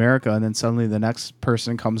America, and then suddenly the next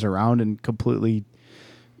person comes around and completely,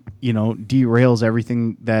 you know, derails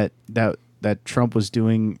everything that Trump was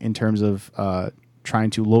doing in terms of trying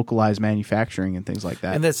to localize manufacturing and things like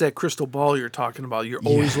that. And that's that crystal ball you're talking about. You're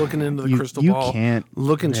always looking into the crystal ball. You can't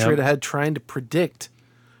looking straight ahead, trying to predict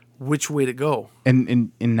which way to go.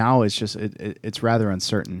 And now it's just it's rather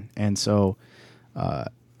uncertain. And so,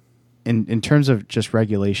 in terms of just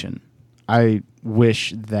regulation, I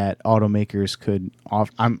wish that automakers could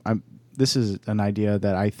this is an idea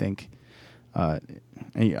that I think I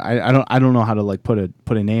don't know how to like put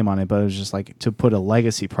a name on it, but it was just like to put a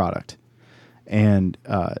legacy product. And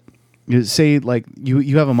you say like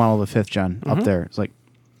you have a model of a fifth gen up there. It's like,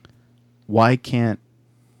 why can't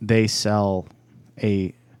they sell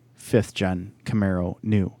a fifth gen Camaro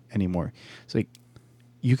new anymore? It's like,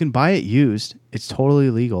 you can buy it used. It's totally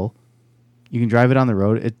legal. You can drive it on the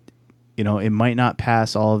road. It, you know, it might not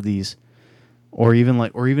pass all of these, or even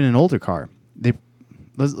an older car.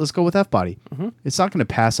 Let's go with F-body. It's not going to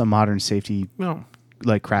pass a modern safety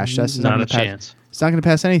like crash test. It's Not a gonna chance. It's not going to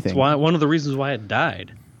pass anything. It's one of the reasons why it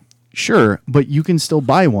died. Sure, but you can still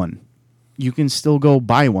buy one. You can still go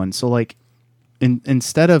buy one. So like,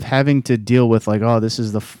 instead of having to deal with like, oh, this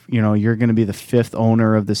is you're going to be the fifth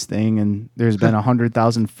owner of this thing, and there's been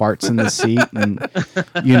 100,000 farts in the seat, and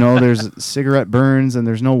you know, there's cigarette burns, and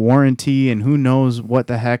there's no warranty, and who knows what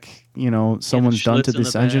the heck, you know, someone's done to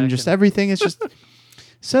this engine. Just everything is just,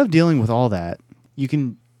 instead of dealing with all that, you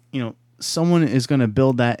can, you know, someone is going to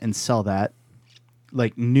build that and sell that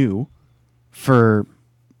like new for,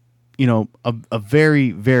 you know, a very,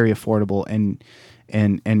 very affordable and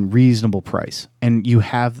reasonable price, and you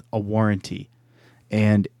have a warranty,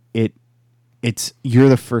 and it's you're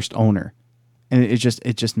the first owner, and it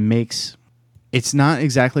just makes it's not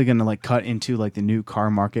exactly going to like cut into like the new car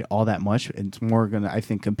market all that much. It's more going to, I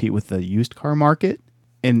think, compete with the used car market.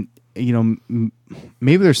 And, you know,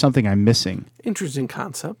 maybe there's something I'm missing. Interesting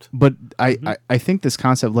concept. But I think this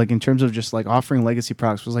concept, like in terms of just like offering legacy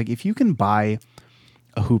products, was like if you can buy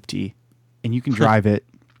a hoopty and you can drive it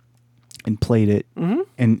and plate it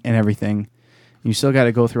and everything, you still got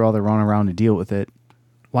to go through all the run around to deal with it.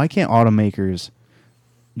 Why can't automakers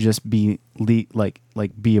just be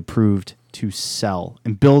be approved to sell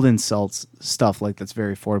and build and sell stuff like that's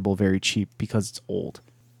very affordable, very cheap because it's old?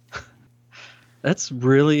 That's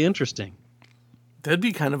really interesting. That'd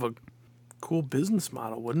be kind of a cool business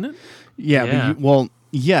model, wouldn't it? Yeah. But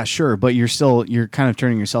yeah, sure. But you're kind of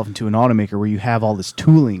turning yourself into an automaker where you have all this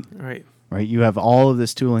tooling, Right. You have all of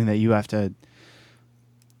this tooling that you have to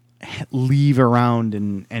leave around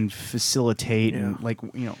and facilitate. And like,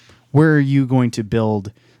 you know, where are you going to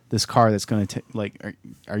build this car that's going to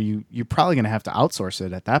you're probably going to have to outsource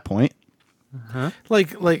it at that point. Uh-huh.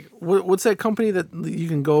 Like what's that company that you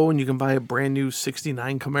can go and you can buy a brand new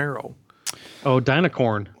 '69 Camaro? Oh,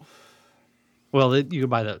 Dynacorn. Well, you can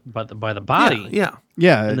buy the body. Yeah.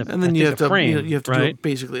 Yeah. And then you have to frame, you have to do it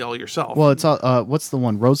basically all yourself. Well, it's what's the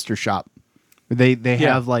one? Roadster Shop. They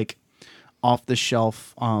have like off the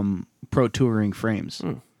shelf pro touring frames.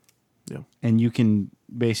 Yeah. And you can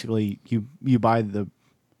basically you buy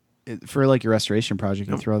for like your restoration project,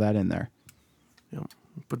 you throw that in there. Yeah.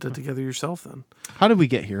 Put that together yourself then. How did we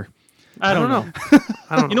get here? I don't know.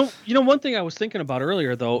 I don't know. You know, one thing I was thinking about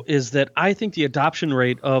earlier though is that I think the adoption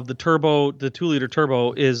rate of the 2-liter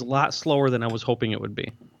turbo, is a lot slower than I was hoping it would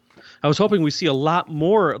be. I was hoping we see a lot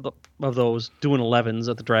more of those doing 11s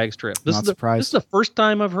at the drag strip. This is the first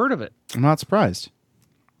time I've heard of it. I'm not surprised.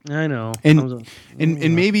 I know. And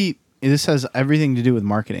maybe this has everything to do with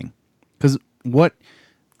marketing, because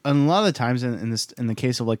a lot of the times in the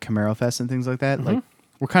case of like Camaro Fest and things like that, like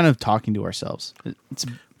we're kind of talking to ourselves.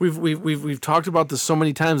 We've talked about this so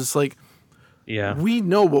many times. It's like, we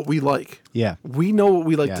know what we like. Yeah, we know what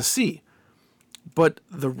we like to see, but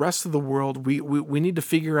the rest of the world, we need to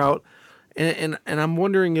figure out. And I'm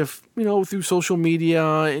wondering if, you know, through social media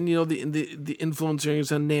and, you know, the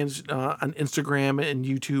influencers on Instagram and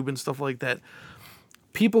YouTube and stuff like that,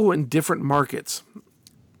 people in different markets,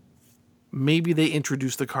 maybe they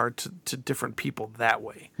introduce the car to different people that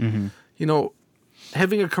way. Mm-hmm. You know,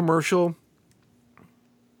 having a commercial,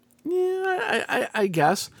 I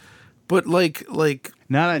guess, but like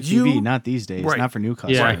not on TV, not these days, right. Not for new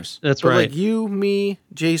customers. Yeah, that's but right. Like you, me,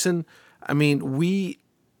 Jason,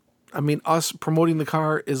 us promoting the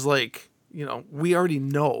car is like, you know, we already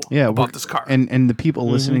know about this car. And the people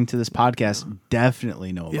listening to this podcast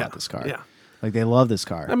definitely know about this car. Yeah. Like they love this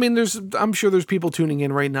car. I mean, I'm sure there's people tuning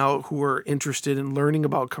in right now who are interested in learning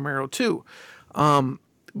about Camaro too.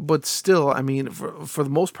 But still, I mean, for the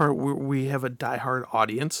most part, we have a diehard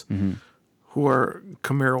audience who are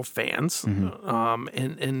Camaro fans.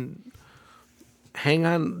 And hang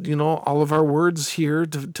on, you know, all of our words here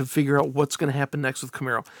to figure out what's going to happen next with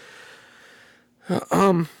Camaro.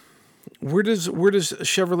 Where does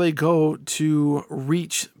Chevrolet go to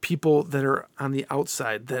reach people that are on the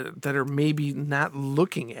outside that are maybe not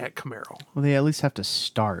looking at Camaro? Well, they at least have to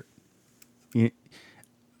start.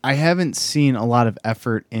 I haven't seen a lot of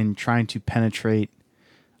effort in trying to penetrate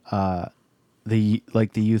the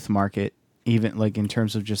youth market, even like in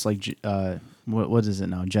terms of just like what is it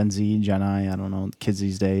now? Gen Z, Gen I don't know, kids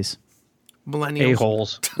these days. Millennials.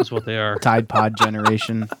 A-holes is what they are. Tide Pod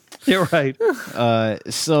generation. You're right.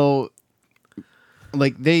 So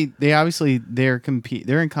like they obviously they're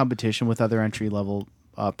in competition with other entry level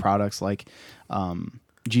products like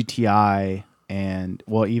GTI and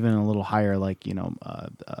even a little higher, like, you know,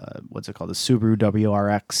 what's it called, the Subaru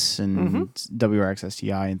WRX and WRX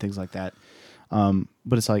STI and things like that.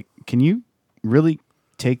 But it's like, can you really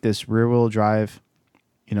take this rear wheel drive,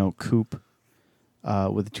 you know, coupe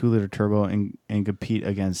with a 2-liter turbo and compete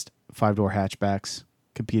against 5-door hatchbacks,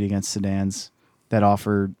 compete against sedans that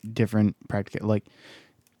offer different practical, like,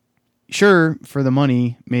 sure, for the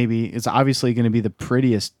money, maybe it's obviously going to be the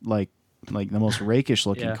prettiest, like the most rakish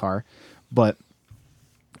looking car, but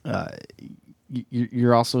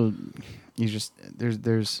you're also,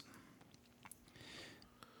 there's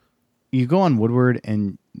you go on Woodward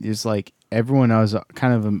and it's like everyone was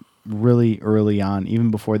kind of really early on, even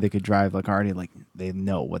before they could drive, like already like they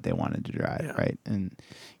know what they wanted to drive, right? And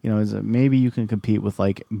you know, maybe you can compete with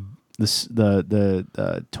like the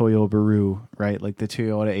Toyota Baru, right? Like the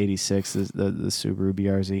Toyota 86, the Subaru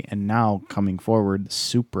BRZ, and now coming forward, the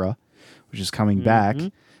Supra, which is coming back,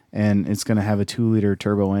 and it's going to have a 2-liter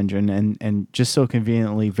turbo engine, and just so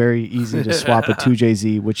conveniently very easy to swap a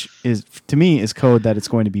 2JZ, which is to me is code that it's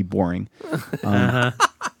going to be boring.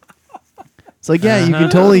 It's like, yeah, you can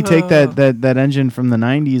totally take that engine from the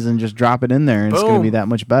 90s and just drop it in there, and it's going to be that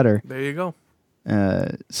much better. There you go.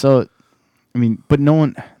 So, I mean, but no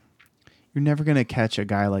one, you're never going to catch a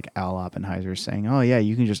guy like Al Oppenheiser saying, oh, yeah,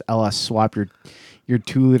 you can just LS swap your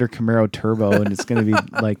 2-liter Camaro turbo and it's going to be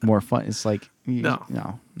like more fun. It's like,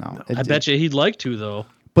 no. I bet you he'd like to, though.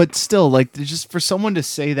 But still, like, just for someone to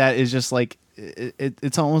say that is just like,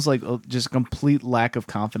 it's almost like just complete lack of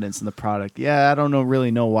confidence in the product. Yeah, I don't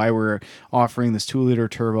really know why we're offering this 2-liter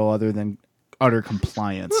turbo other than utter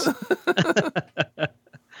compliance.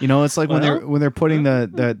 It's like when they're putting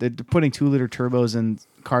they're putting 2-liter turbos in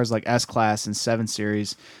cars like S-Class and 7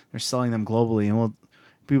 Series. They're selling them globally, and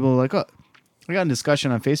people are like, oh. I got in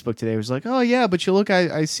discussion on Facebook today. It was like, oh yeah, but you look,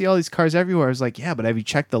 I see all these cars everywhere. I was like, yeah, but have you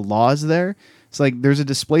checked the laws there? It's like there's a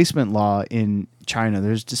displacement law in China.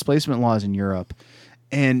 There's displacement laws in Europe,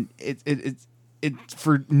 and it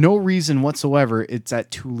for no reason whatsoever. It's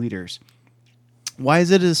at 2 liters. Why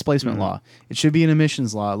is it a displacement law? It should be an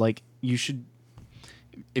emissions law. Like you should,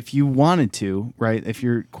 if you wanted to, right? If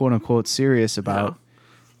you're quote unquote serious about,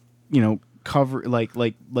 cover like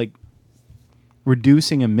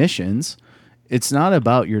reducing emissions. It's not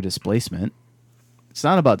about your displacement. It's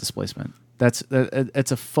not about displacement. It's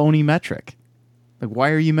a phony metric. Like,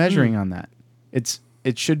 why are you measuring on that?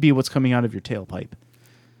 It should be what's coming out of your tailpipe.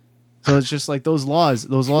 So it's just like those laws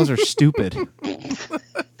are stupid.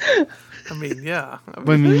 I mean, yeah.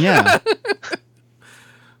 Yeah.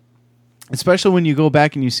 Especially when you go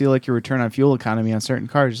back and you see like your return on fuel economy on certain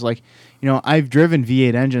cars. Like, I've driven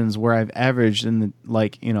V8 engines where I've averaged in the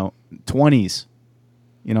 20s.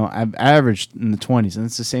 I've averaged in the 20s, and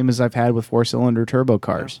it's the same as I've had with 4-cylinder turbo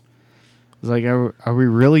cars. It's like, are we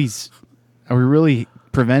really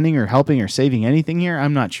preventing or helping or saving anything here?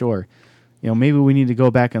 I'm not sure. Maybe we need to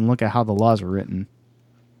go back and look at how the laws were written.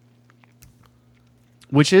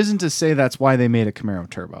 Which isn't to say that's why they made a Camaro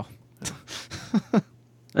turbo.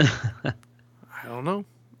 I don't know.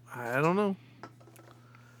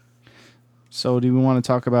 So do we want to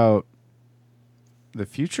talk about the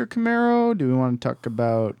future Camaro? Do we want to talk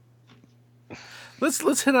about?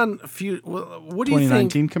 Let's hit on a few. What do you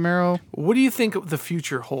think? 2019 Camaro. What do you think the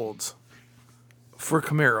future holds for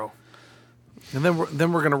Camaro? And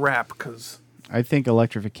then we're gonna wrap because I think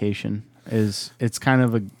electrification it's kind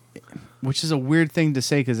of which is a weird thing to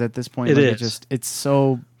say because at this point it's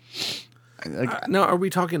so. Now, are we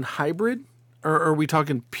talking hybrid or are we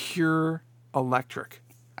talking pure electric?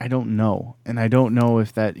 I don't know, and I don't know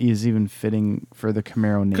if that is even fitting for the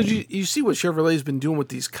Camaro name. Because you see what Chevrolet's been doing with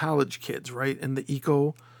these college kids, right? And the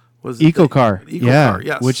Eco Car,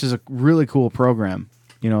 yes, which is a really cool program.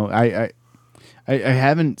 I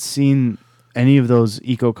haven't seen any of those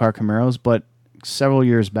Eco Car Camaros, but several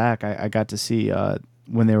years back, I got to see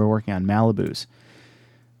when they were working on Malibus.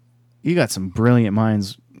 You got some brilliant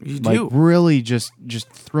minds. You do really just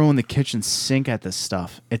throwing the kitchen sink at this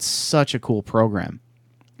stuff. It's such a cool program.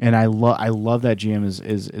 And I love that GM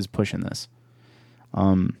is pushing this.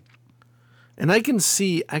 And I can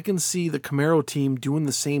see the Camaro team doing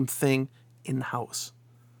the same thing in-house.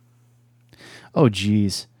 Oh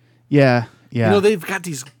geez. Yeah. They've got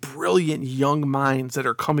these brilliant young minds that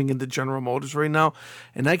are coming into General Motors right now,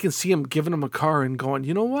 and I can see them giving them a car and going,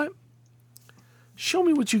 "You know what? Show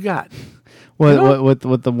me what you got." What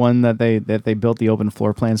the one that they built the open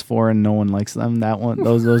floor plans for and no one likes them? That one,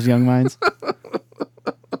 those young minds.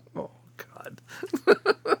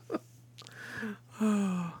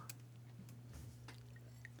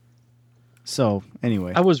 So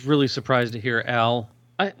anyway, I was really surprised to hear Al.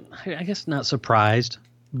 I guess not surprised,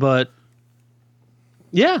 but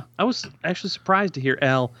yeah, I was actually surprised to hear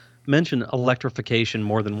Al mention electrification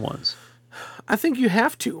more than once. I think you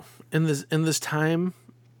have to in this time.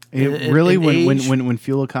 When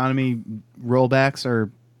fuel economy rollbacks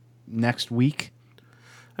are next week.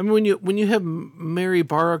 I mean, when you have Mary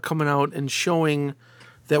Barra coming out and showing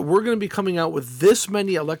that we're going to be coming out with this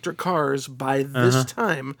many electric cars by this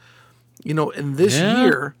time, in this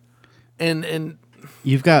year, and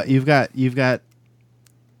you've got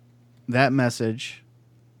that message.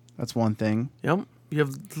 That's one thing. Yep, you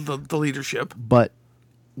have the leadership. But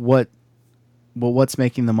what's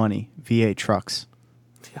making the money? V8 trucks.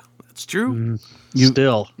 Yeah, that's true.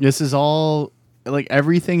 This is all like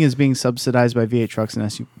everything is being subsidized by V8 trucks and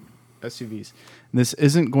SUVs. And this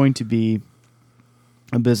isn't going to be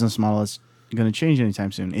a business model that's going to change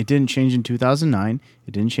anytime soon. It didn't change in 2009.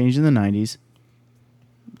 It didn't change in the 90s.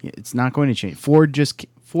 It's not going to change. Ford just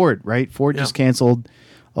canceled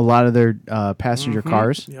a lot of their passenger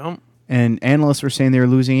cars. Yep. And analysts were saying they were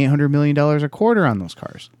losing $800 million a quarter on those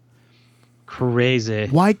cars. Crazy.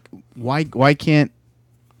 Why can't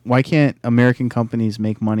American companies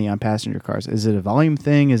make money on passenger cars? Is it a volume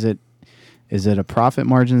thing? Is it a profit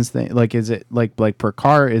margins thing? Like, is it like per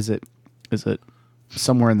car? Is it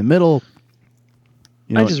somewhere in the middle?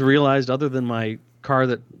 I just realized, other than my car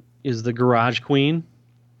that is the Garage Queen,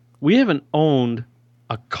 we haven't owned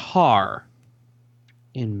a car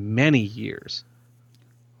in many years.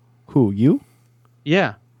 Who, you?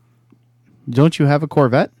 Yeah. Don't you have a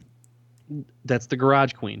Corvette? That's the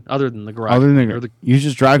Garage Queen. Other than the Garage Other than Queen. you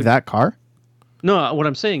just drive that car? No, what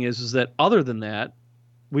I'm saying is that other than that,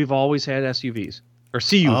 we've always had SUVs or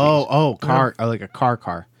CUVs. Car, like a car.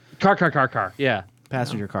 Car. Yeah.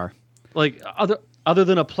 Passenger car. Like other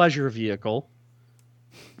than a pleasure vehicle,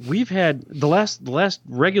 we've had the last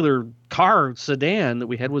regular car sedan that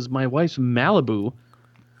we had was my wife's Malibu,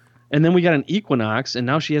 and then we got an Equinox, and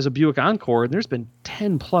now she has a Buick Encore, and there's been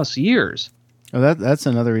 10 plus years. Oh, that's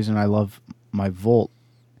another reason I love my Volt.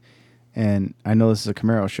 And I know this is a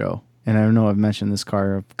Camaro show, and I know I've mentioned this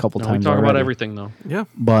car a couple times. We talk already. about everything though. Yeah.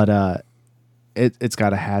 But it's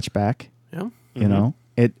got a hatchback. Yeah. You know,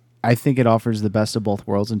 I think it offers the best of both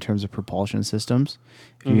worlds in terms of propulsion systems.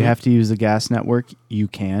 If you have to use the gas network, you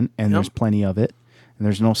can, and there's plenty of it. And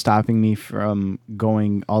there's no stopping me from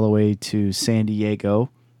going all the way to San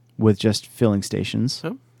Diego with just filling stations.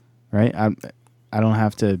 Yep. Right? I don't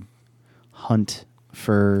have to hunt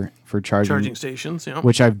for charging stations, yeah.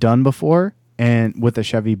 which I've done before. And with the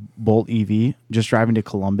Chevy Bolt EV, just driving to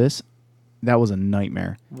Columbus, that was a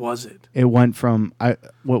nightmare. Was it? It went from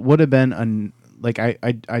what would have been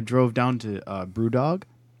I drove down to Brewdog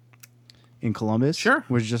in Columbus. Sure.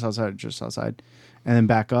 Which is just outside. And then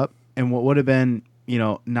back up. And what would have been,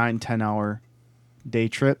 9-10 hour day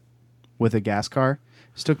trip with a gas car,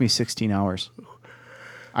 it took me 16 hours.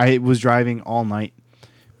 I was driving all night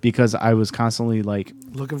because I was constantly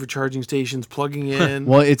looking for charging stations, plugging in.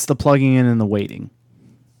 well, it's the plugging in and the waiting.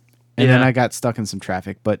 And then I got stuck in some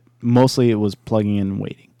traffic, but mostly it was plugging in and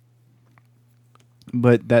waiting.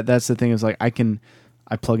 But that's the thing is I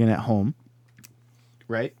plug in at home,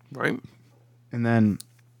 right? Right. And then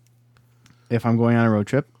if I'm going on a road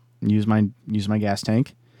trip, use my gas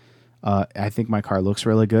tank. I think my car looks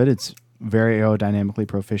really good. It's very aerodynamically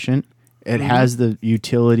proficient. It has the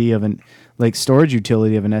utility of storage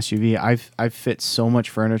utility of an SUV. I've fit so much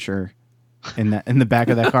furniture in the back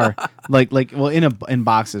of that car, in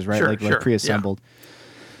boxes, right? Sure, pre-assembled. Yeah.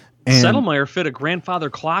 And Settlemyer fit a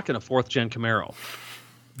grandfather clock in a 4th gen Camaro.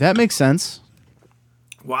 that makes sense.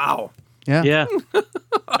 Wow. Yeah. Yeah.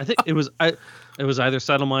 I think it was either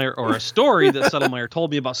Settlemyer or a story that Settlemyer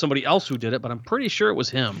told me about somebody else who did it, but I'm pretty sure it was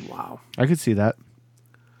him. Wow. I could see that.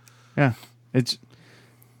 Yeah. It's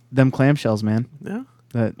them clamshells, man. Yeah.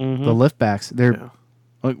 The lift backs. They're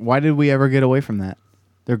why did we ever get away from that?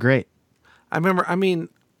 They're great.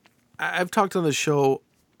 I've talked on the show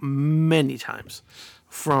many times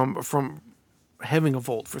from having a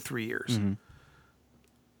Volt for 3 years.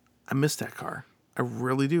 I miss that car. I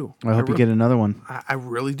really do. I hope you get another one. I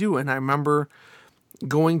really do. And I remember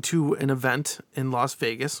going to an event in Las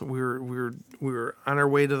Vegas. We were on our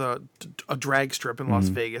way to a drag strip in Las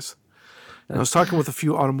Vegas. And I was talking with a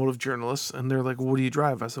few automotive journalists, and they're like, "What do you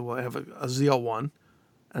drive?" I said, "Well, I have a ZL1,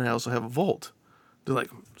 and I also have a Volt." They're like,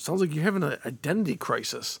 "Sounds like you're having an identity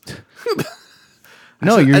crisis."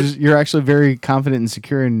 No, you're actually very confident and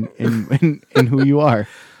secure in who you are.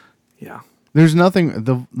 Yeah. There's nothing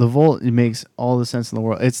the Volt, it makes all the sense in the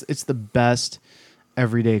world. It's the best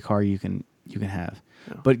everyday car you can have.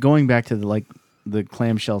 Yeah. But going back to the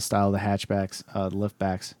clamshell style, the hatchbacks, the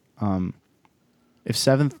liftbacks, if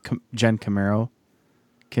 7th gen Camaro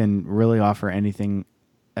can really offer anything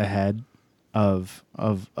ahead of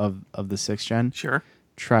the 6th gen, sure,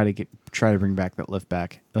 try to bring back that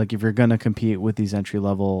liftback. Like if you're gonna compete with these entry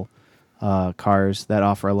level cars that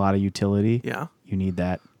offer a lot of utility, you need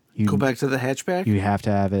that. You go back to the hatchback. You have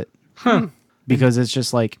to have it, because it's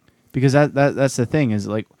just because that's the thing is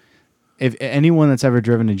if anyone that's ever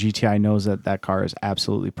driven a GTI knows that car is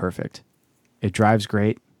absolutely perfect. It drives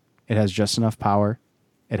great. It has just enough power.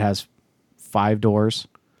 It has 5 doors,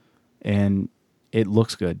 and it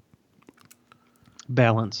looks good.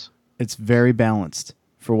 Balance. It's very balanced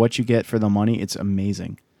for what you get for the money. It's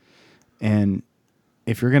amazing, and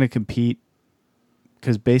if you're going to compete.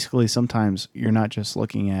 Because basically sometimes you're not just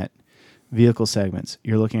looking at vehicle segments.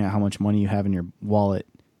 You're looking at how much money you have in your wallet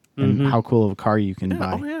and how cool of a car you can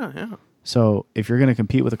buy. Oh, yeah. So if you're going to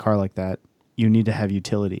compete with a car like that, you need to have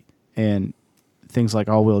utility. And things like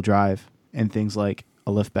all-wheel drive and things like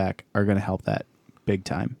a liftback are going to help that big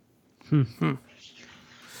time.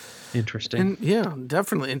 Interesting. And yeah,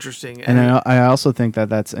 definitely interesting. And I also think that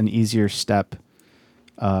that's an easier step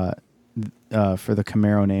for the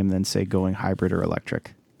Camaro name than, say, going hybrid or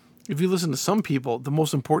electric. If you listen to some people, the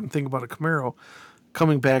most important thing about a Camaro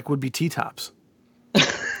coming back would be T-tops.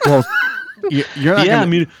 Well, you're not. Yeah, I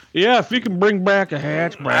mean, yeah. If you can bring back a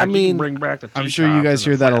hatchback, you can bring back the T-top. I'm sure you guys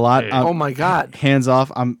hear that a lot. Oh my God. Hands off.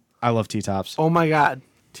 I love T-tops. Oh my God.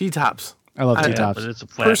 T-tops. I love Yeah, T-tops. but it's a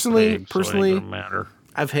flat Personally- pig, personally- so it ain't gonna matter.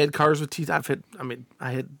 I've had cars with T-tops.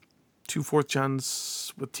 I had 2 4th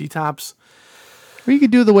gens with T-tops. Or you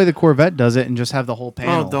could do the way the Corvette does it and just have the whole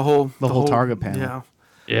panel. Oh, the whole target panel. Yeah.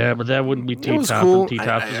 Yeah, but that wouldn't be was T-top. cool. And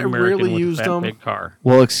T-top I is American rarely with used a fat them. big car.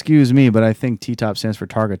 Well, excuse me, but I think T-top stands for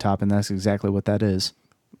target top, and that's exactly what that is.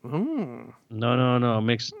 No. It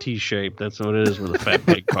makes a T-shape. That's what it is with a fat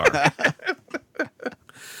big car.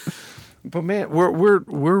 But man,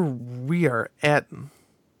 we are at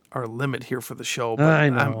our limit here for the show. But I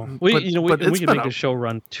know. We could it's make been the show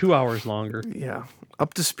run 2 hours longer. Yeah,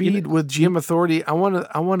 up to speed with GM Authority. I want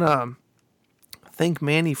to thank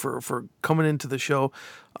Manny for coming into the show.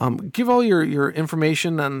 Give all your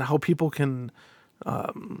information on how people can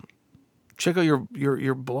check out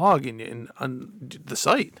your blog and on the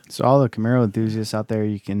site. So all the Camaro enthusiasts out there,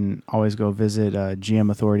 you can always go visit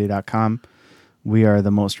gmauthority.com. We are the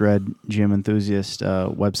most read GM enthusiast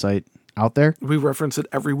website out there, We reference it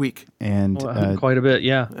every week. and Quite a bit,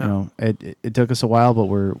 yeah. you know, it took us a while, but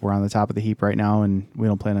we're on the top of the heap right now, and we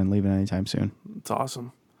don't plan on leaving anytime soon. It's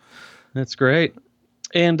awesome. That's great.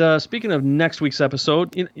 And speaking of next week's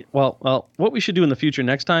episode, well, what we should do in the future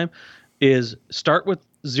next time is start with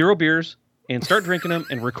 0 beers and start drinking them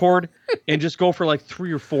and record and just go for like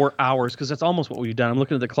 3 or 4 hours, because that's almost what we've done. I'm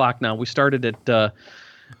looking at the clock now. We started at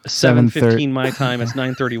 7:15 my time. It's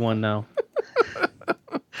 9:31 now.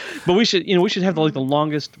 But we should have the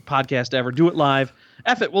longest podcast ever. Do it live.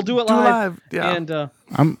 F it, we'll do it live. Yeah. And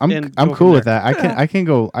I'm and I'm go cool from with there. that. I can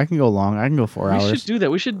go long. I can go 4 We hours. should do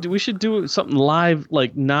that. We should do something live,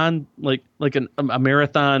 like a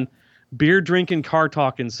marathon beer drinking, car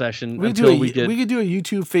talking session we until we get. could do a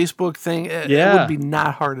YouTube, Facebook thing. It Yeah. would be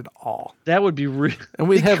not hard at all, That would be real. and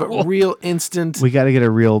we'd have a real instant. We got to get a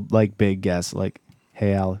real big guest. Like,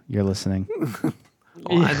 hey Al, you're listening.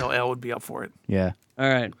 I know Al would be up for it. Yeah. All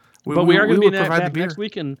right, We but we are would going to be provide the back beer. next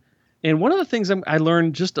week, and one of the things I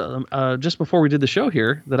learned just before we did the show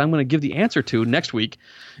here that I'm going to give the answer to next week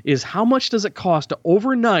is how much does it cost to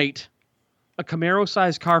overnight a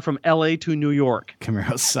Camaro-sized car from L.A. to New York?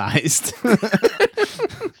 Camaro sized.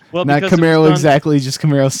 Well, Not because it was Camaro done- exactly, just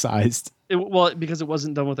Camaro sized. because it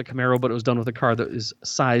wasn't done with a Camaro, but it was done with a car that is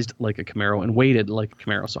sized like a Camaro and weighted like a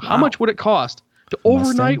Camaro. So how Wow. much would it cost to Mustang?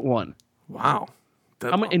 overnight one? Wow,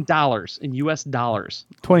 How much in dollars, in U.S. dollars?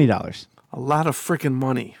 $20. a lot of freaking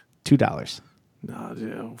money. $2. No,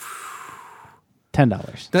 dude.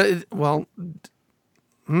 $10.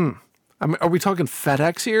 I mean, are we talking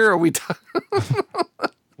FedEx here? Are we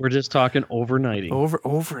We're just talking overnighting. over?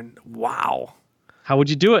 And wow. How would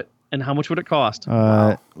you do it, and how much would it cost?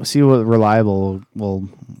 We'll see what Reliable will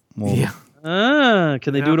Yeah.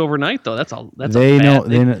 Can they do it overnight though? That's they a know fat-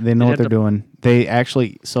 they know they'd what have they're to doing. They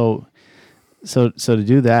actually so to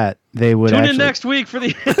do that, they would Tune actually in next week for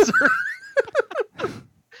the answer.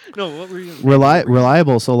 No, what were you?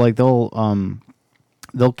 Reliable. So like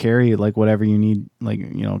they'll carry like whatever you need, like,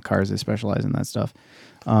 you know, cars that specialize in that stuff,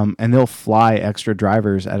 and they'll fly extra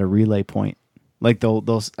drivers at a relay point, like they'll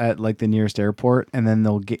at like the nearest airport, and then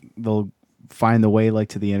they'll find the way like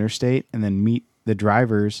to the interstate, and then meet the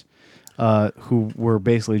drivers who were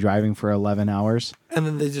basically driving for 11 hours, And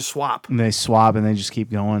then they just swap. and they swap and they just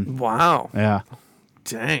keep going. Wow. Yeah,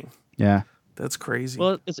 Dang. yeah, That's crazy.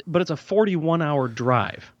 Well, it's a 41-hour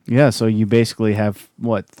drive. yeah. So you basically have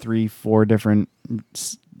what 3-4 different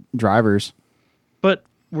drivers. But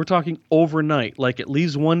we're talking overnight. Like it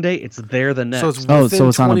leaves one day, it's there the next. so it's Oh, within so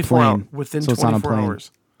it's on a 24 plane. hours. Within So it's on a 24 plane.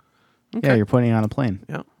 hours. Yeah, you're putting it on a plane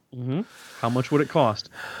Yeah. How much would it cost?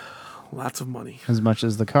 Lots of money. as much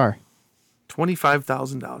as the car.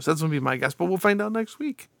 $25,000. That's going to be my guess, but we'll find out next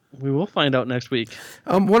week. We will find out next week.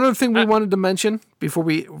 One other thing we wanted to mention before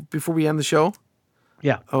we end the show.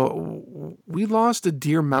 Yeah. We lost a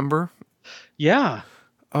dear member Yeah.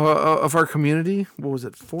 of our community. What was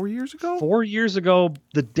it, 4 years ago? 4 years ago,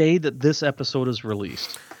 the day that this episode is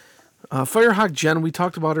released. Firehawk Jen, we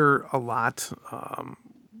talked about her a lot.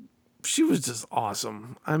 She was just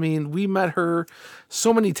awesome. I mean, we met her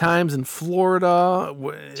so many times in Florida.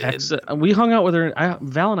 Texas. We hung out with her.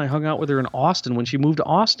 Val and I hung out with her in Austin when she moved to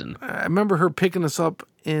Austin. I remember her picking us up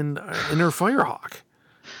in her Firehawk.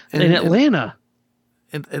 In Atlanta.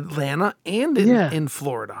 Atlanta and in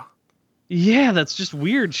Florida. Yeah, that's just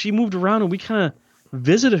weird. She moved around, and we kind of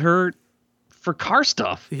visited her for car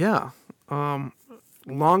stuff. Yeah.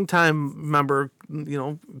 Longtime member,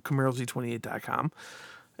 CamaroZ28.com.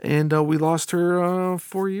 And we lost her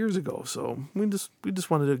 4 years ago. So we just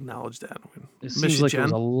wanted to acknowledge that. It seems like it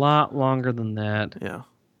was a lot longer than that. Yeah.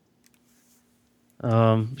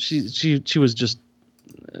 She was just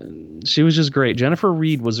great. Jennifer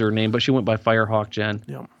Reed was her name, but she went by Firehawk Jen.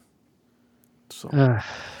 Yeah. So.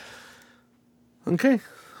 Okay.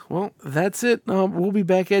 Well, that's it. We'll be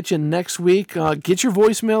back at you next week. Get your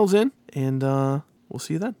voicemails in, and we'll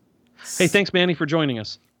see you then. Hey, thanks, Manny, for joining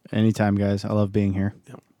us. Anytime, guys. I love being here.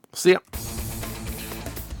 Yeah. See ya.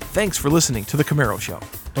 Thanks for listening to The Camaro Show.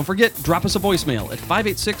 Don't forget, drop us a voicemail at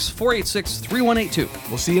 586-486-3182.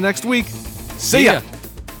 We'll see you next week. See ya.